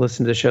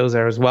listen to the shows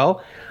there as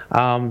well.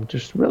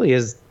 Just really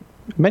is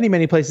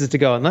many places to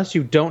go. Unless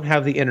you don't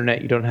have the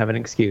internet, you don't have an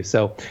excuse.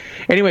 So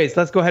anyways,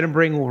 let's go ahead and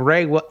bring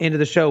Ray into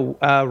the show.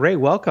 Ray,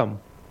 welcome.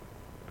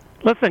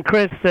 Listen,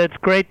 Chris, it's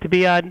great to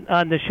be on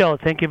the show.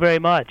 Thank you very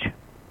much.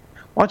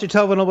 Why don't you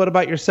tell us a little bit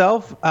about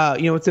yourself?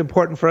 What's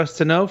important for us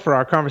to know for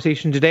our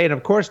conversation today, and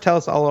of course, tell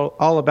us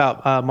all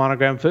about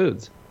Monogram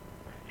Foods.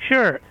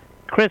 Sure,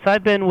 Chris.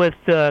 I've been with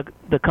the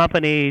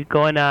company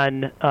going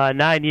on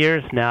 9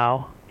 years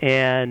now,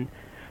 and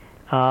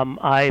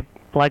I,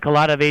 like a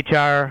lot of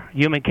HR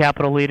human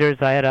capital leaders,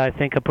 I had, I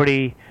think, a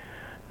pretty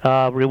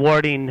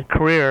rewarding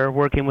career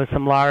working with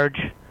some large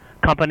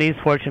companies,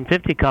 Fortune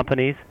 50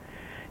 companies.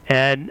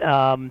 And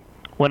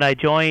when I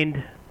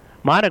joined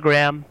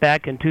Monogram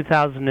back in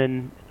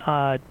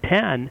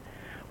 2010,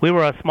 we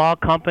were a small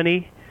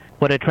company.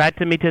 What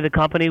attracted me to the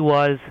company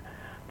was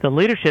the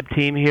leadership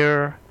team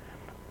here,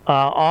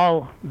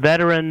 all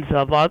veterans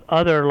of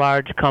other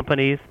large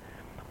companies,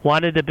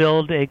 wanted to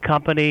build a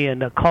company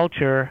and a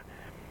culture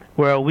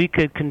where we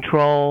could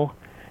control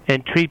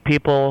and treat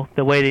people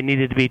the way they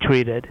needed to be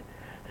treated.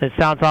 It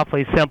sounds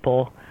awfully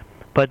simple,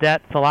 but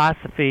that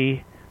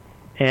philosophy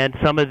and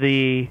some of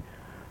the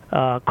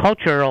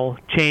cultural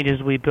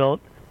changes we built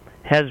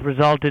has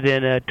resulted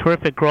in a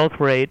terrific growth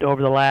rate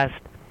over the last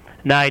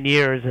 9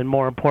 years, and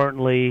more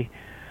importantly,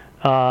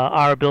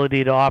 our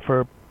ability to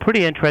offer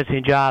pretty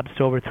interesting jobs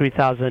to over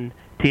 3,000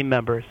 team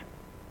members.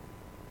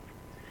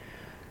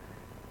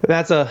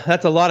 That's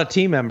a lot of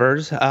team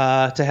members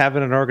to have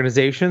in an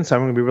organization, so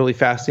I'm going to be really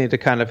fascinated to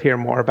kind of hear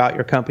more about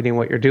your company and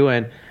what you're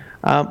doing.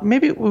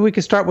 Maybe we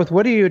could start with,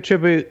 what do you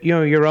attribute,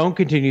 your own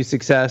continued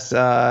success,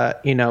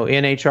 in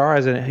HR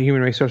as a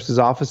human resources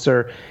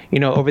officer,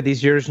 over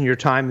these years and your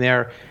time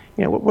there?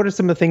 What are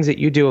some of the things that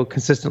you do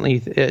consistently,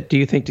 do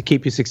you think, to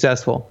keep you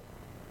successful?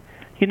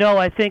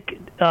 I think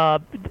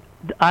I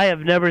have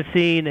never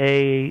seen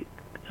a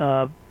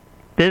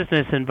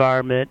business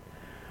environment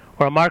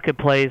or a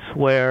marketplace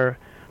where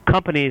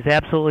companies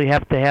absolutely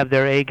have to have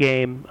their A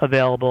game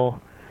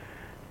available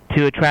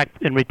to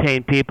attract and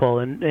retain people.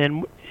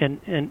 And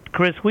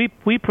Chris,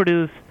 we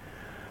produce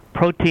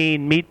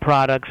protein meat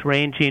products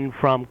ranging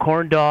from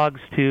corn dogs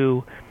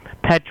to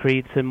pet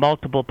treats in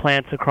multiple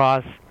plants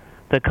across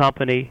the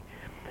company.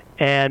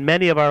 And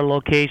many of our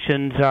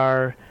locations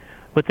are,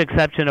 with the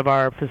exception of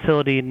our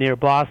facility near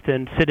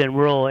Boston, sit in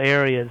rural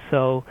areas.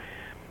 So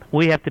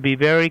we have to be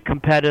very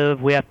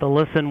competitive, we have to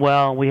listen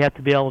well, and we have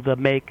to be able to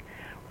make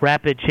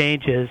rapid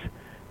changes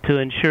to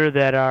ensure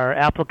that our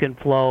applicant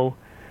flow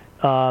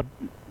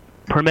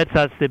permits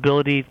us the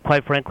ability,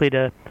 quite frankly,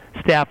 to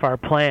staff our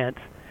plants.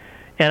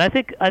 And I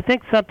think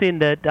something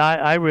that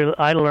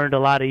I learned a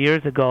lot of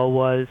years ago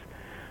was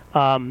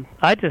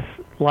I just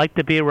like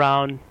to be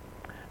around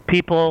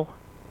people,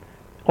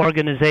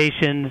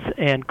 organizations,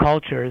 and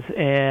cultures.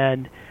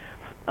 And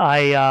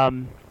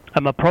I'm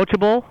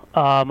approachable.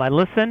 I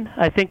listen,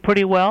 I think,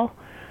 pretty well,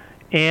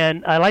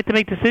 and I like to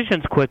make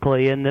decisions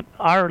quickly. And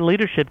our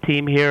leadership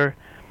team here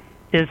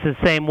is the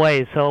same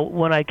way. So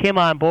when I came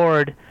on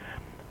board,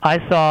 I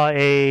saw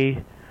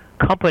a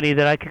company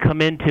that I could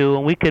come into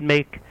and we could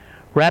make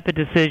rapid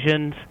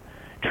decisions,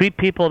 treat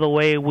people the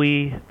way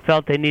we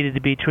felt they needed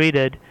to be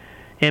treated,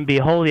 and be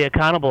wholly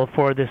accountable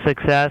for the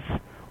success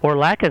or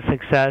lack of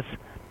success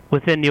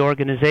within the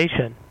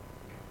organization.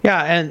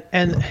 Yeah,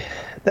 and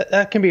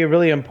that can be a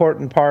really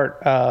important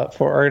part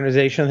for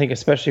organization. I think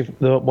especially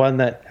the one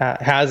that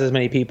has as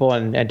many people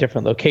and at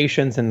different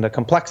locations and the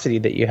complexity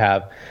that you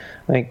have.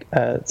 I think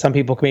some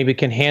people maybe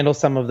can handle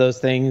some of those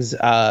things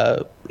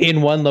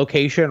in one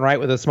location, right,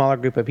 with a smaller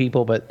group of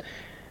people. But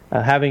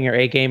having your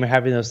A game or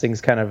having those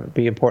things kind of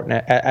be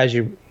important as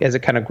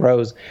it kind of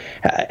grows.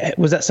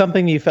 Was that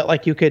something you felt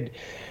like you could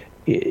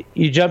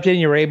you jumped in,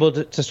 you were able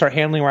to start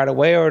handling right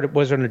away, or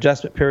was there an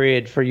adjustment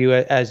period for you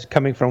as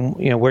coming from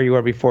where you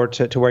were before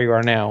to where you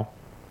are now?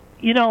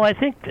 I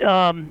think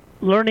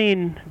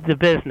learning the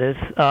business,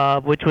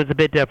 which was a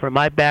bit different.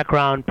 My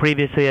background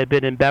previously had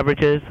been in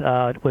beverages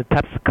with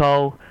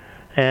PepsiCo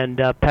and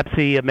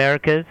Pepsi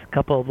Americas, a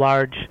couple of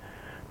large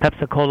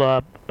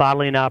Pepsi-Cola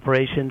bottling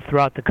operations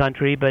throughout the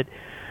country. But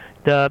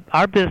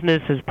our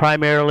business is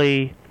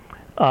primarily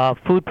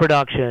food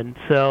production.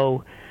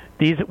 So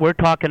we're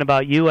talking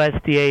about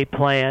USDA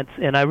plants,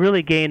 and I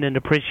really gained an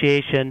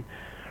appreciation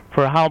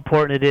for how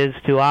important it is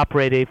to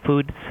operate a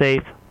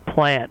food-safe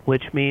plant,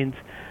 which means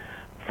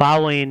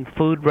following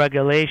food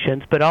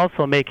regulations, but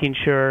also making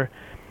sure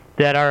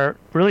that our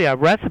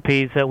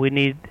recipes that we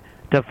need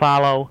to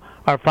follow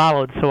are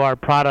followed, so our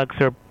products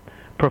are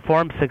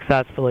performed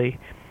successfully.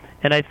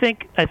 And I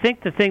think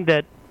the thing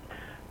that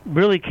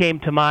really came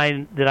to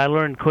mind that I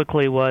learned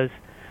quickly was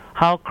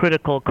how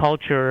critical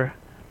culture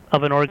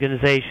of an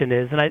organization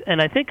is.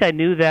 And I think I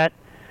knew that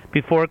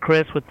before,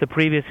 Chris, with the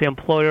previous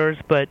employers,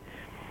 but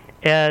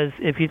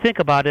if you think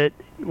about it,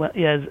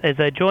 as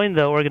I joined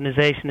the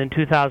organization in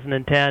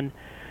 2010,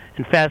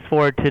 and fast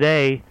forward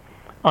today,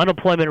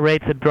 unemployment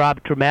rates have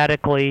dropped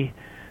dramatically.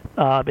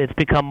 It's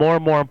become more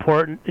and more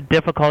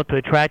difficult to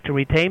attract and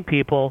retain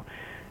people.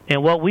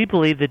 And what we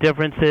believe the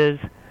difference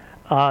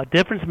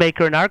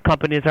maker in our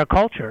company is our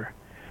culture.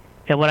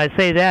 And when I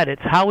say that,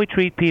 it's how we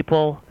treat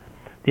people,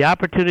 the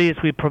opportunities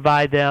we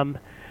provide them,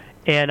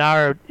 and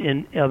our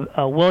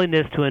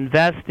willingness to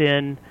invest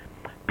in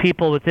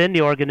people within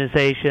the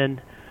organization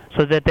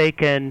so that they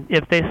can,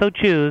 if they so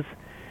choose,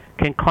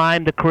 can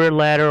climb the career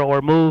ladder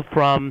or move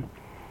from,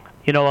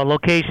 a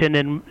location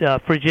in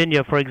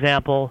Virginia, for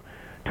example,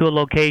 to a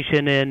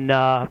location in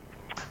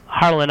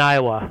Harlan,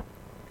 Iowa.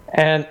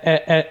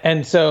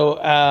 And so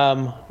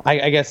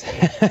I guess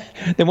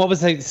then what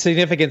was the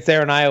significance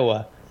there in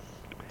Iowa?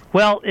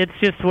 Well, it's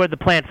just where the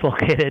plant's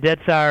located.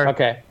 It's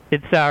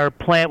our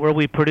plant where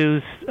we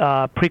produce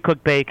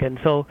pre-cooked bacon.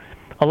 So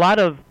a lot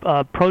of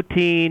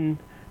protein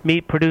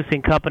meat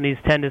producing companies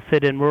tend to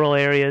sit in rural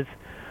areas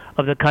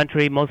of the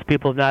country. Most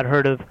people have not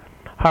heard of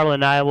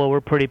Harlan, Iowa.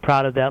 We're pretty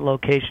proud of that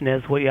location,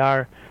 as we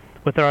are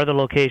with our other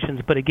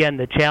locations. But again,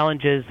 the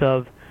challenges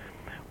of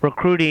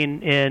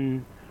recruiting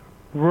in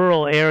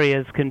rural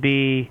areas can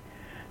be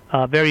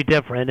very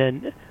different.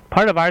 And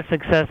part of our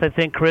success, I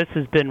think, Chris,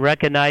 has been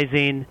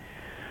recognizing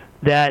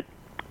that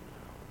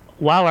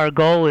while our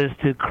goal is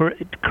to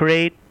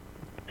create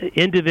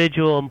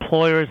individual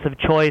employers of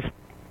choice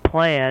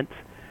plants,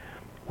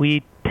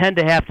 we tend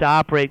to have to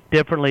operate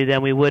differently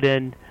than we would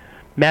in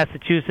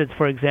Massachusetts,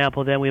 for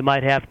example, than we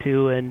might have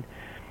to in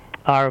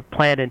our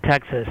plant in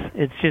Texas.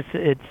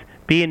 It's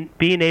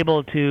being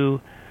able to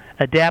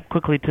adapt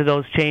quickly to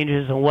those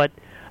changes and what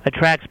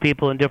attracts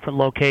people in different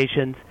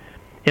locations.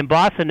 In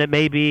Boston, it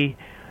may be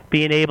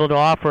being able to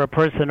offer a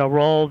person a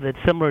role that's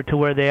similar to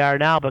where they are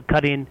now, but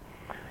cutting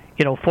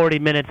 40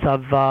 minutes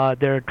of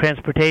their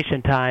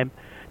transportation time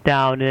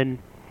down. In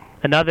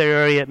another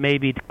area, it may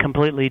be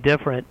completely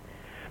different.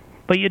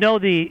 But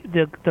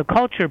the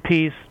culture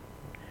piece,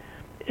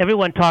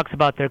 everyone talks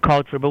about their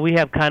culture, but we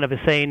have kind of a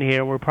saying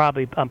here. I'm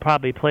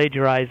probably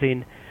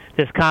plagiarizing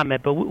this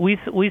comment, but we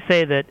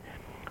say that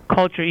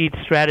culture eats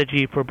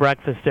strategy for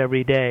breakfast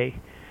every day.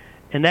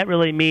 And that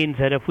really means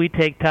that if we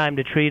take time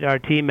to treat our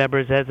team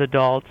members as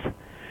adults,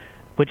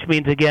 which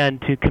means, again,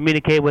 to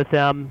communicate with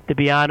them, to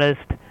be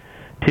honest,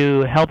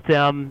 to help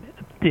them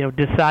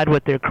decide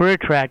what their career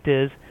track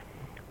is,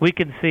 we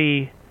can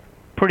see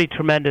pretty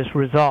tremendous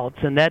results.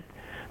 And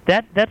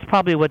that's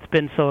probably what's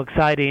been so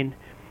exciting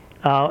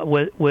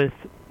with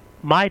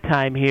my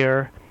time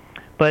here,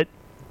 but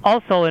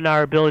also in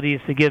our abilities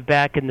to give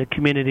back in the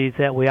communities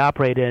that we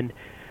operate in.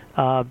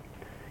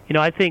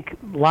 I think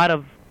a lot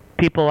of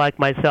people like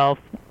myself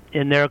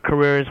in their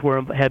careers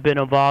have been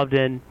involved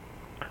in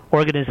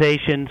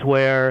organizations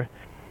where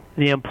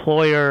the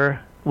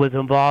employer was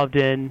involved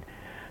in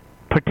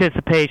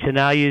participation.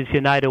 I'll use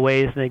United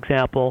Way as an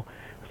example.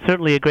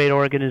 Certainly a great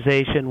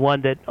organization,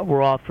 one that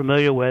we're all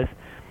familiar with.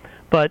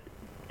 But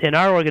in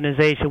our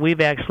organization, we've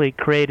actually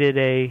created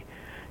a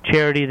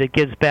charity that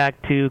gives back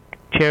to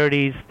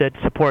charities that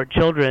support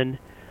children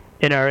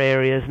in our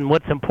areas. And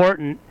what's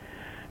important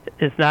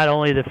is not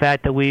only the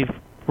fact that we've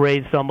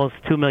raised almost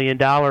 $2 million,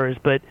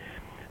 but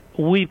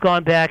we've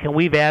gone back and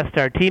we've asked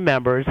our team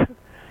members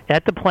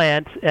at the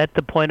plants, at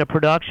the point of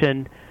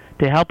production,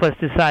 to help us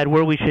decide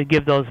where we should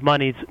give those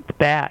monies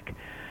back.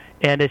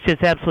 And it's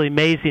just absolutely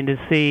amazing to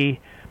see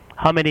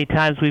how many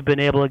times we've been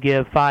able to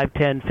give $5,000,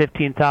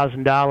 $10,000,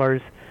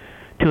 $15,000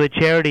 to a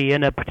charity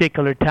in a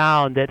particular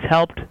town that's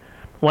helped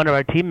one of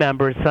our team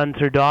members' sons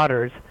or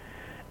daughters.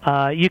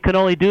 You can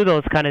only do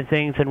those kind of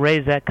things and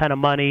raise that kind of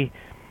money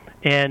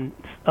and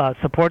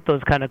support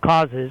those kind of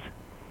causes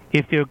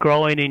if you're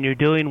growing and you're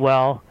doing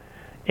well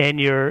and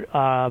your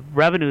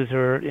revenues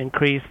are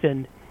increased.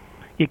 And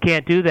you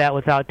can't do that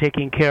without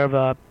taking care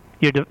of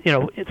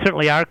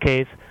certainly our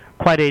case,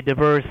 quite a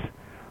diverse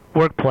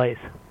workplace.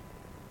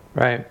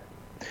 Right.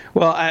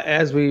 Well,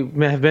 as we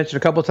have mentioned a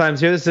couple times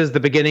here, this is the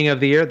beginning of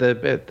the year,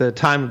 the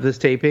time of this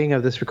taping,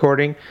 of this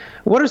recording.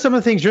 What are some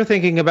of the things you're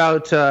thinking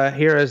about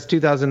here as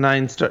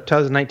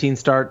 2019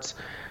 starts?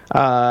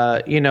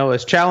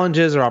 As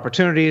challenges or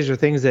opportunities or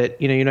things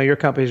that your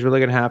company is really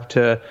going to have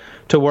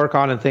to work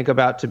on and think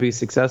about to be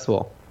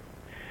successful.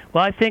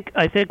 Well, I think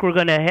we're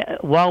going to.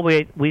 While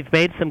we've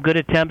made some good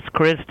attempts,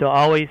 Chris, to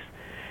always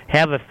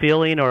have a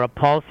feeling or a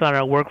pulse on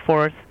our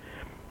workforce,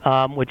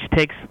 which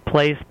takes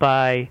place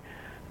by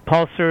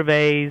pulse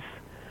surveys,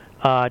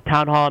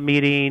 town hall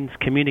meetings,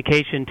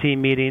 communication team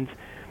meetings.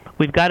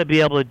 We've got to be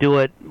able to do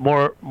it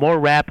more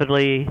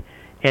rapidly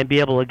and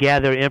be able to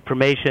gather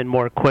information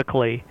more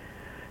quickly.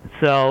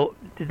 So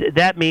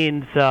that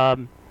means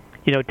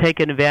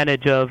taking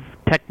advantage of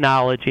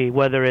technology,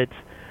 whether it's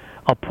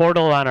a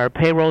portal on our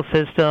payroll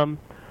system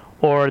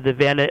or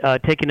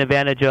taking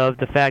advantage of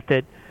the fact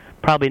that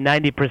probably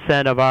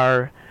 90% of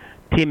our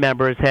team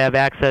members have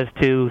access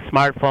to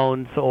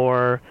smartphones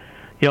or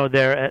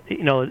the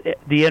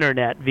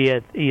internet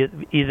via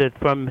either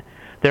from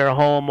their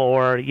home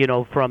or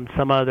from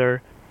some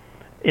other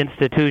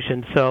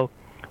institution. So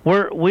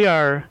we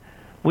are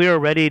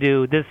ready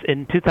to this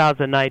in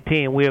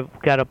 2019. We have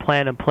got a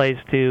plan in place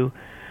to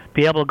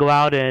be able to go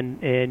out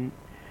and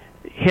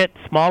hit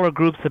smaller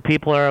groups of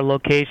people at our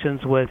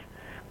locations with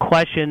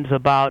questions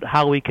about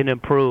how we can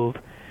improve.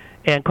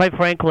 And quite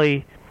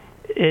frankly,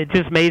 it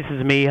just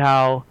amazes me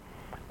how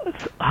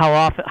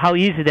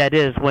easy that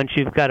is once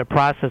you've got a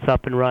process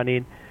up and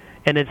running.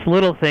 And it's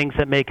little things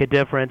that make a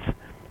difference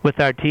with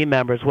our team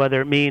members,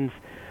 whether it means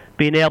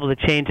being able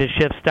to change a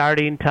shift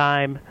starting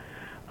time,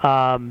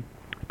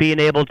 being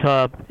able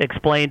to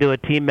explain to a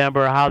team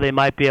member how they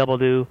might be able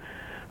to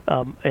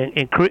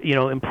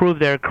improve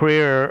their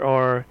career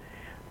or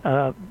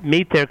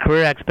meet their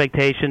career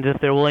expectations if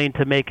they're willing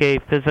to make a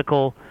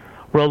physical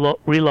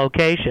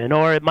relocation.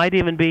 Or it might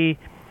even be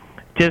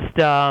just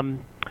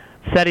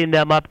setting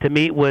them up to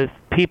meet with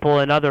people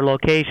in other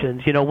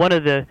locations. One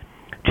of the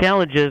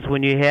challenges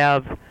when you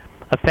have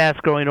a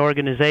fast-growing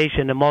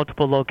organization in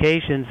multiple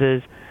locations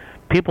is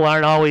people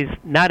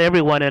not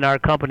everyone in our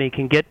company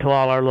can get to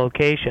all our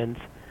locations.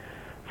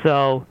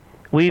 So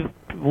we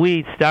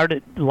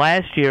started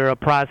last year a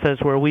process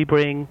where we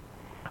bring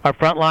our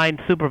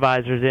frontline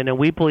supervisors in, and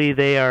we believe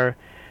they are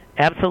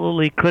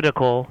absolutely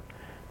critical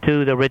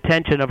to the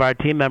retention of our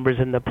team members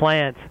in the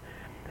plants.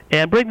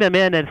 And bring them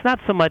in, and it's not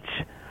so much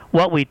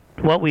what we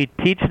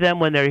teach them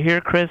when they're here,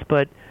 Chris,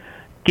 but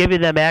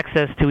giving them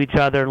access to each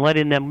other and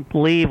letting them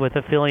leave with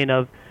a feeling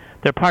of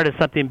they're part of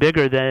something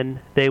bigger than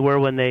they were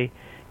when they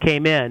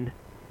came in.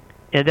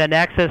 And then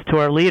access to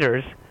our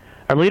leaders,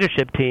 our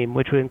leadership team,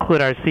 which would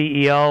include our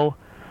CEO,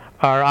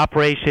 our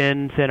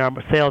operations, and our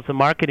sales and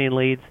marketing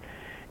leads,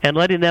 and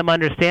letting them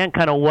understand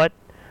kind of what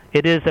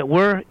it is that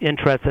we're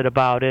interested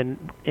about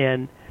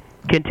and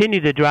continue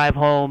to drive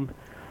home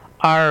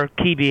our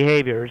key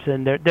behaviors.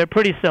 And they're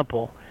pretty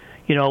simple.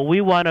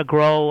 We want to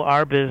grow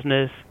our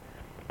business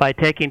by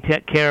taking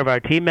care of our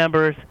team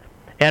members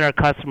and our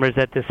customers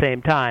at the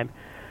same time.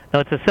 Now,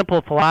 it's a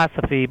simple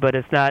philosophy, but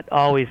it's not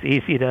always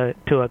easy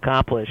to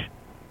accomplish.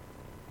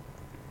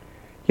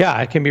 Yeah,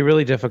 it can be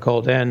really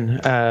difficult, and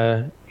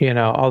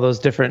all those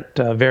different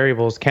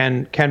variables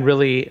can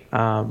really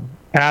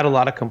add a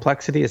lot of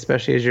complexity,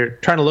 especially as you're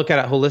trying to look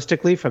at it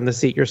holistically from the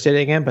seat you're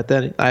sitting in. But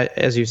then,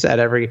 as you said,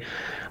 every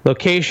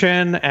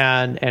location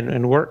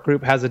and work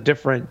group has a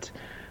different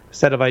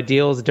set of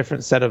ideals, a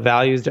different set of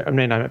values. I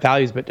mean, not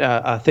values, but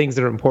things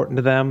that are important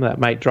to them that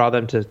might draw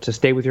them to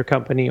stay with your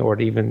company or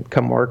to even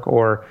come work,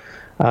 or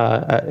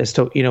as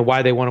to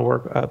why they want to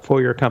work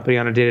for your company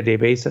on a day-to-day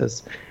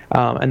basis.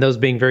 And those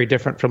being very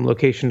different from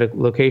location to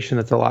location.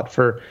 That's a lot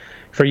for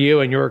you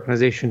and your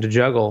organization to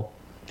juggle.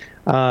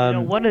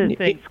 One of the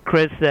things,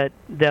 Chris,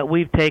 that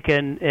we've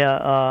taken,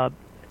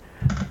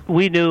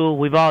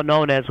 we've all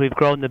known as we've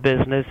grown the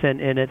business,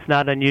 and it's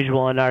not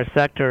unusual in our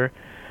sector.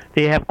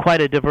 They have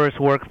quite a diverse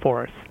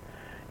workforce,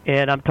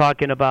 and I'm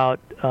talking about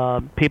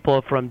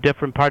people from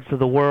different parts of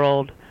the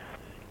world.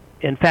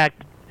 In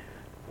fact,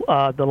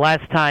 the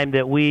last time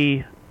that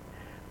we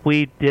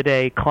did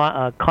a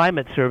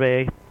climate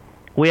survey,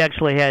 we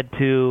actually had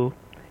to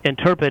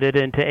interpret it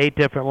into 8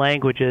 different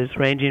languages,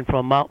 ranging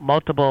from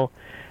multiple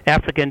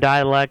African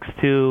dialects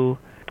to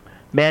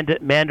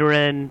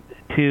Mandarin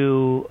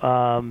to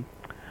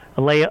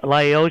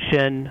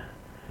Laotian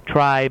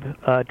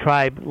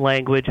tribe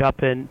language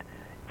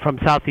from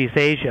Southeast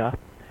Asia.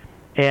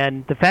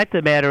 And the fact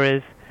of the matter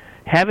is,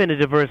 having a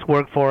diverse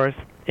workforce,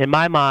 in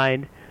my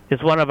mind,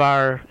 is one of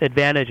our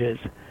advantages.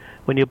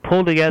 When you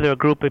pull together a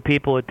group of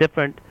people with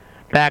different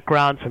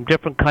backgrounds from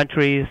different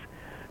countries,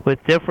 with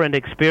different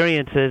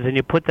experiences, and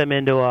you put them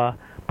into a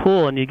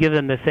pool and you give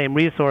them the same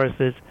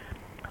resources,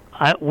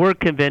 we're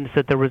convinced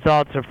that the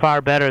results are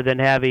far better than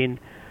having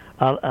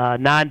a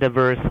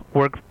non-diverse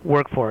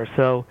workforce.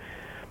 So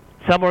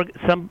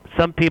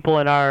some people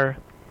in our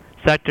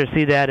sector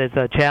see that as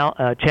a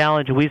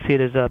challenge. We see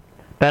it as a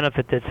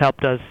benefit that's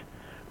helped us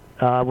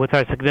with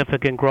our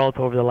significant growth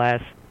over the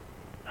last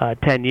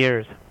 10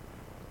 years.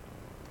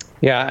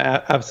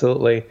 Yeah,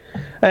 absolutely.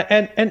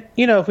 And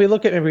if we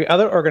look at maybe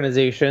other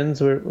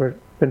organizations, we've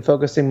been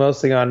focusing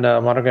mostly on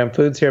Monogram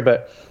Foods here,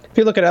 but if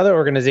you look at other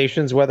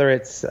organizations, whether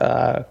it's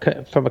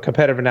from a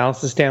competitive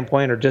analysis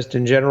standpoint or just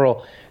in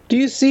general, do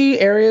you see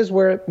areas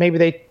where maybe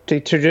they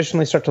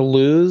traditionally start to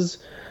lose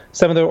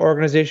some of their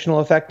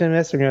organizational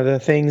effectiveness, or the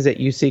things that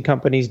you see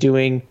companies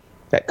doing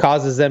that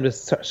causes them to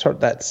sort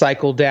that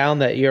cycle down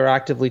that you're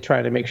actively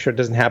trying to make sure it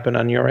doesn't happen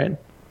on your end?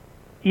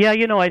 Yeah,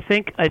 I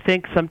think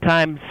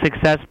sometimes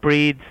success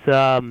breeds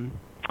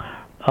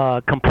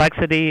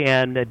complexity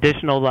and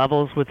additional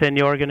levels within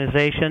the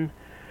organization.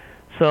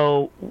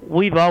 So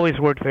we've always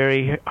worked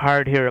very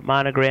hard here at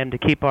Monogram to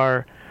keep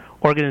our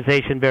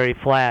organization very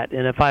flat.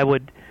 And if I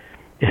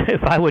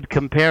would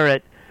compare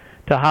it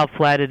to how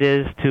flat it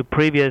is to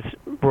previous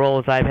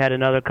roles I've had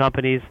in other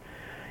companies,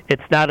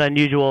 it's not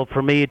unusual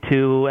for me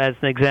to, as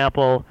an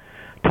example,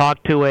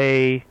 talk to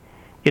a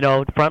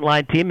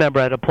frontline team member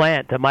at a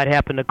plant that might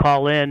happen to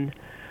call in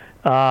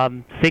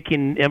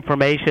seeking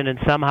information, and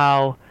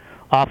somehow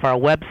off our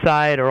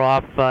website or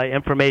off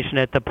information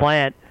at the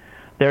plant,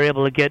 they're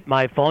able to get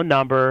my phone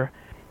number.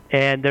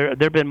 And there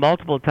have been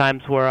multiple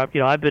times where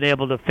I've been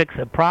able to fix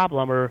a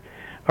problem or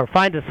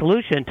find a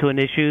solution to an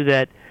issue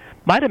that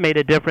might have made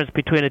a difference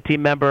between a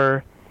team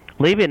member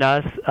leaving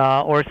us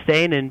or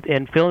staying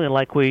and feeling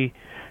like we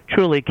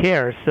truly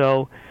care.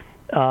 So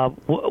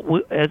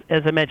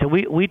as I mentioned,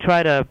 we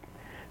try to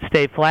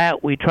stay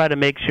flat. We try to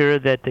make sure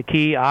that the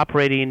key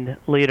operating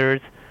leaders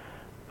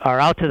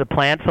are out to the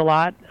plants a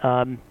lot.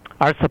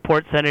 Our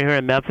support center here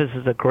in Memphis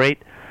is a great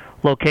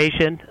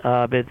location.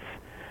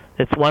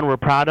 It's one we're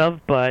proud of,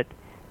 but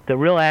the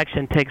real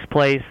action takes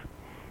place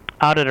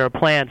out at our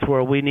plants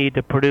where we need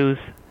to produce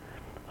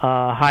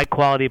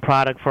high-quality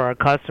product for our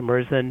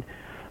customers. And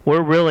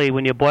we're really,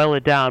 when you boil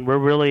it down, we're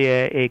really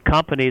a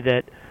company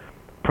that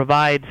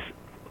provides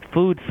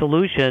food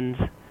solutions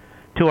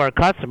to our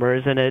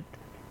customers, and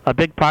a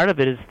big part of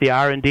it is the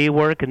R&D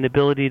work and the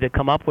ability to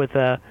come up with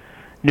a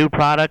new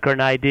product or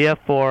an idea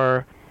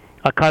for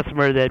a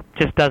customer that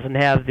just doesn't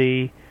have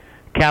the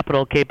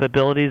capital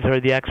capabilities or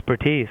the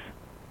expertise.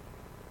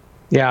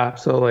 Yeah,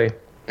 absolutely.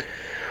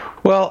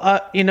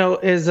 Well,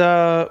 is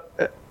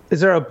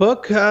there a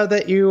book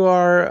that you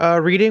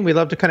are reading? We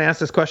love to kind of ask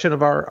this question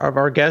of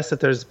our guests, if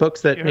there's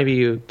books that maybe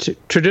you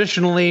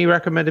traditionally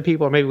recommend to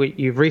people, or maybe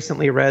you've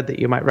recently read that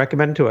you might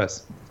recommend to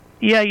us.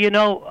 Yeah,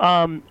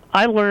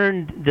 I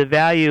learned the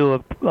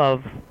value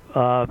of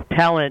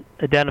talent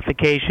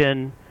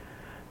identification,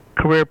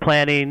 career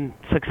planning,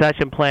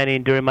 succession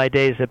planning during my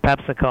days at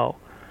PepsiCo.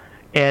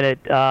 And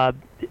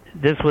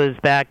this was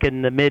back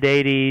in the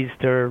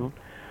mid-'80s or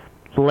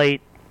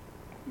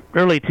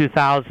early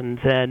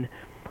 2000s, and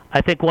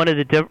I think one of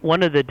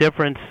the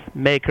difference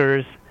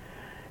makers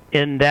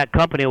in that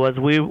company was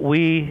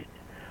we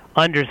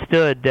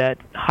understood that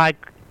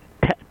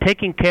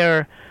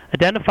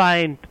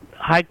identifying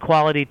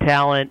high-quality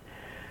talent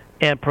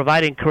and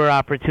providing career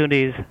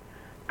opportunities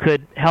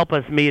could help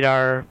us meet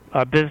our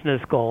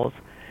business goals.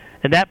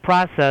 And that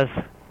process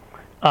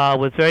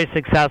was very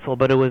successful,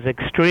 but it was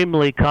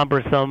extremely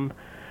cumbersome.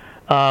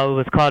 It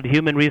was called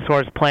human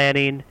resource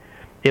planning.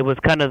 It was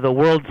kind of the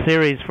World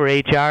Series for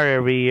HR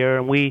every year,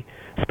 and we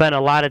spent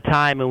a lot of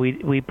time and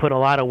we put a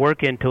lot of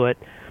work into it.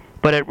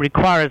 But it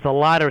requires a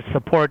lot of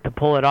support to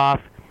pull it off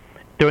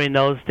during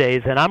those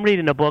days. And I'm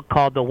reading a book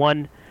called The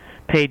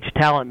One-Page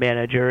Talent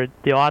Manager.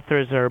 The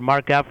authors are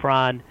Mark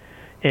Efron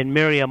and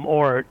Miriam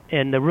Ort,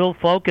 and the real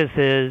focus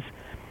is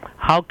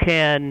how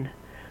can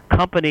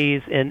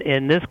companies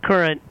in this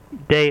current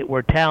date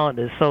where talent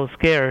is so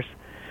scarce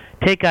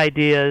take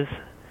ideas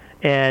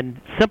and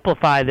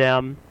simplify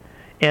them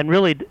and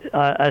really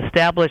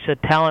establish a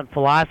talent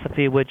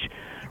philosophy, which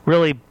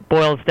really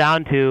boils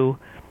down to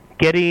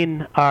getting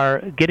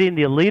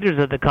the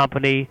leaders of the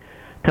company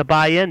to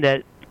buy in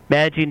that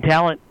managing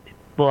talent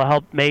will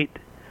help meet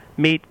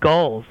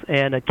goals.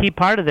 And a key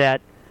part of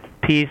that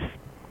piece,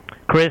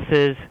 Chris,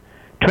 is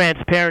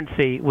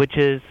transparency, which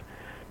is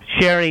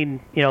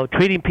sharing,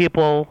 treating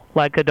people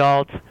like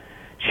adults,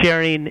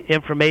 sharing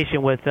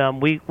information with them.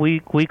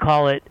 We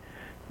call it,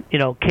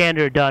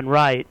 candor done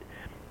right.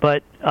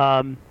 But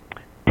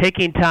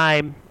taking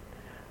time,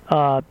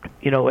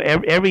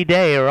 every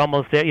day or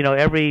almost,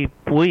 every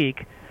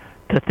week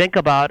to think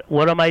about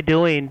what am I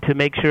doing to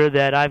make sure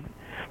that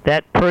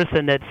that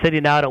person that's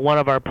sitting out at one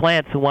of our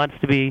plants who wants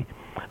to be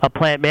a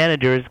plant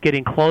manager is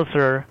getting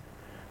closer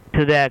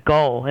to that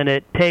goal. And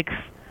it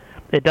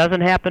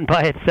doesn't happen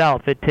by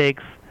itself. It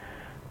takes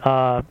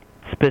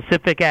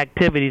specific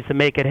activities to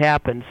make it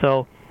happen.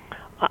 So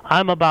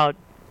I'm about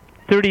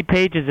 30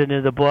 pages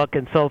into the book,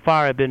 and so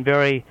far I've been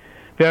very,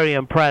 very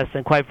impressed.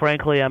 And quite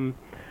frankly, I'm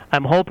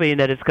hoping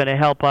that it's going to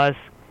help us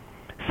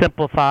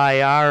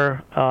simplify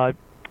our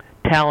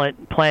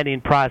talent planning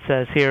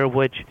process here,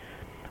 which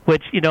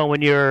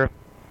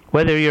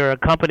whether you're a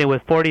company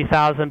with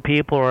 40,000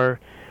 people or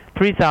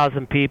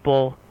 3,000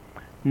 people,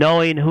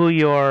 knowing who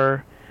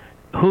you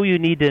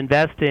need to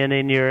invest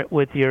in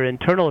with your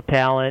internal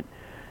talent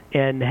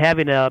and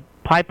having a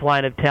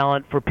pipeline of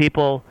talent for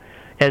people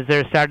as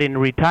they're starting to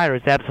retire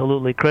is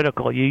absolutely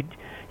critical. You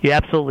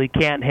absolutely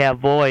can't have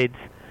voids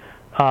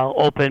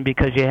open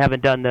because you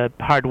haven't done the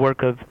hard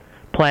work of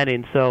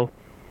planning. So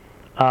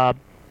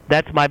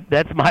that's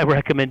my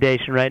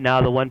recommendation right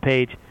now, the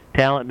one-page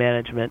talent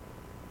management.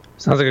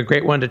 Sounds like a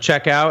great one to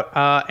check out.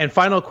 And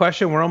final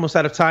question, we're almost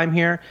out of time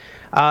here,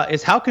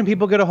 is how can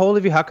people get a hold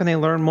of you? How can they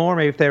learn more?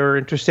 Maybe if they were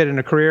interested in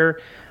a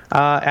career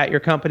at your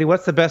company,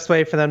 what's the best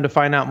way for them to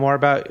find out more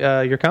about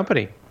your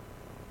company?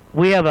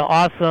 We have an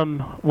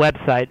awesome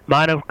website,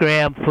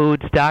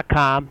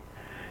 monogramfoods.com.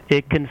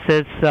 It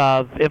consists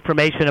of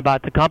information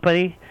about the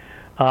company,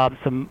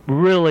 some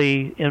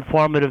really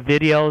informative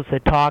videos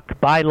that talk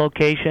by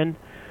location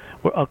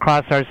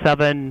across our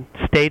 7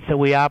 states that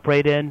we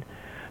operate in,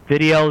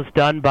 videos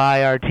done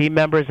by our team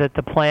members at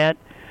the plant,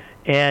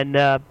 and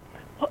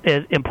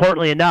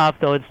importantly enough,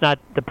 though it's not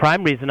the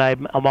prime reason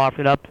I'm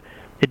offering up,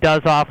 it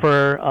does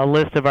offer a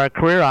list of our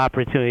career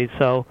opportunities.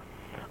 So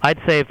I'd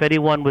say if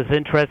anyone was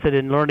interested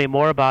in learning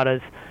more about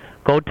us,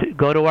 go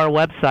to our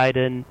website,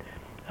 and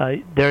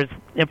there's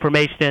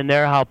information in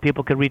there how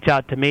people can reach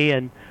out to me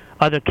and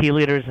other key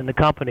leaders in the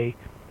company.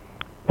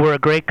 We're a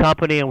great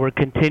company, and we're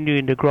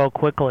continuing to grow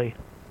quickly.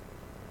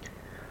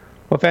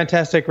 Well,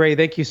 fantastic, Ray.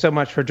 Thank you so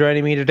much for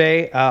joining me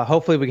today.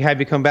 Hopefully we can have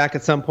you come back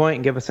at some point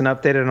and give us an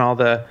update on all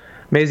the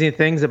amazing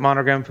things that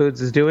Monogram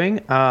Foods is doing,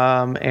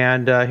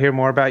 and hear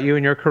more about you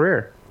and your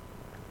career.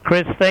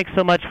 Chris, thanks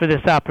so much for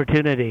this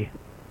opportunity.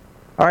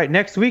 All right,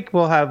 next week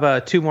we'll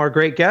have 2 more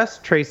great guests,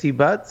 Tracy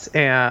Butts,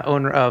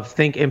 owner of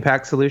Think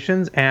Impact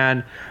Solutions,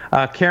 and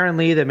Karen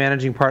Lee, the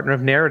managing partner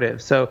of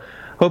Narrative. So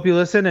hope you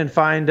listen and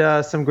find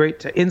some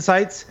great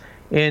insights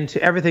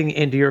into everything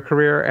into your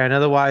career and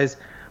otherwise.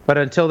 But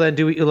until then,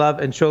 do what you love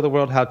and show the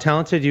world how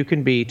talented you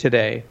can be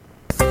today.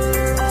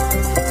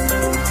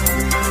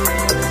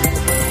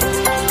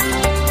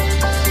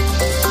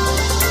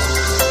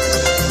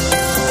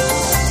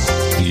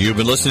 You've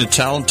been listening to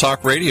Talent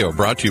Talk Radio,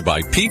 brought to you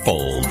by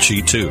People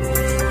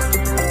G2.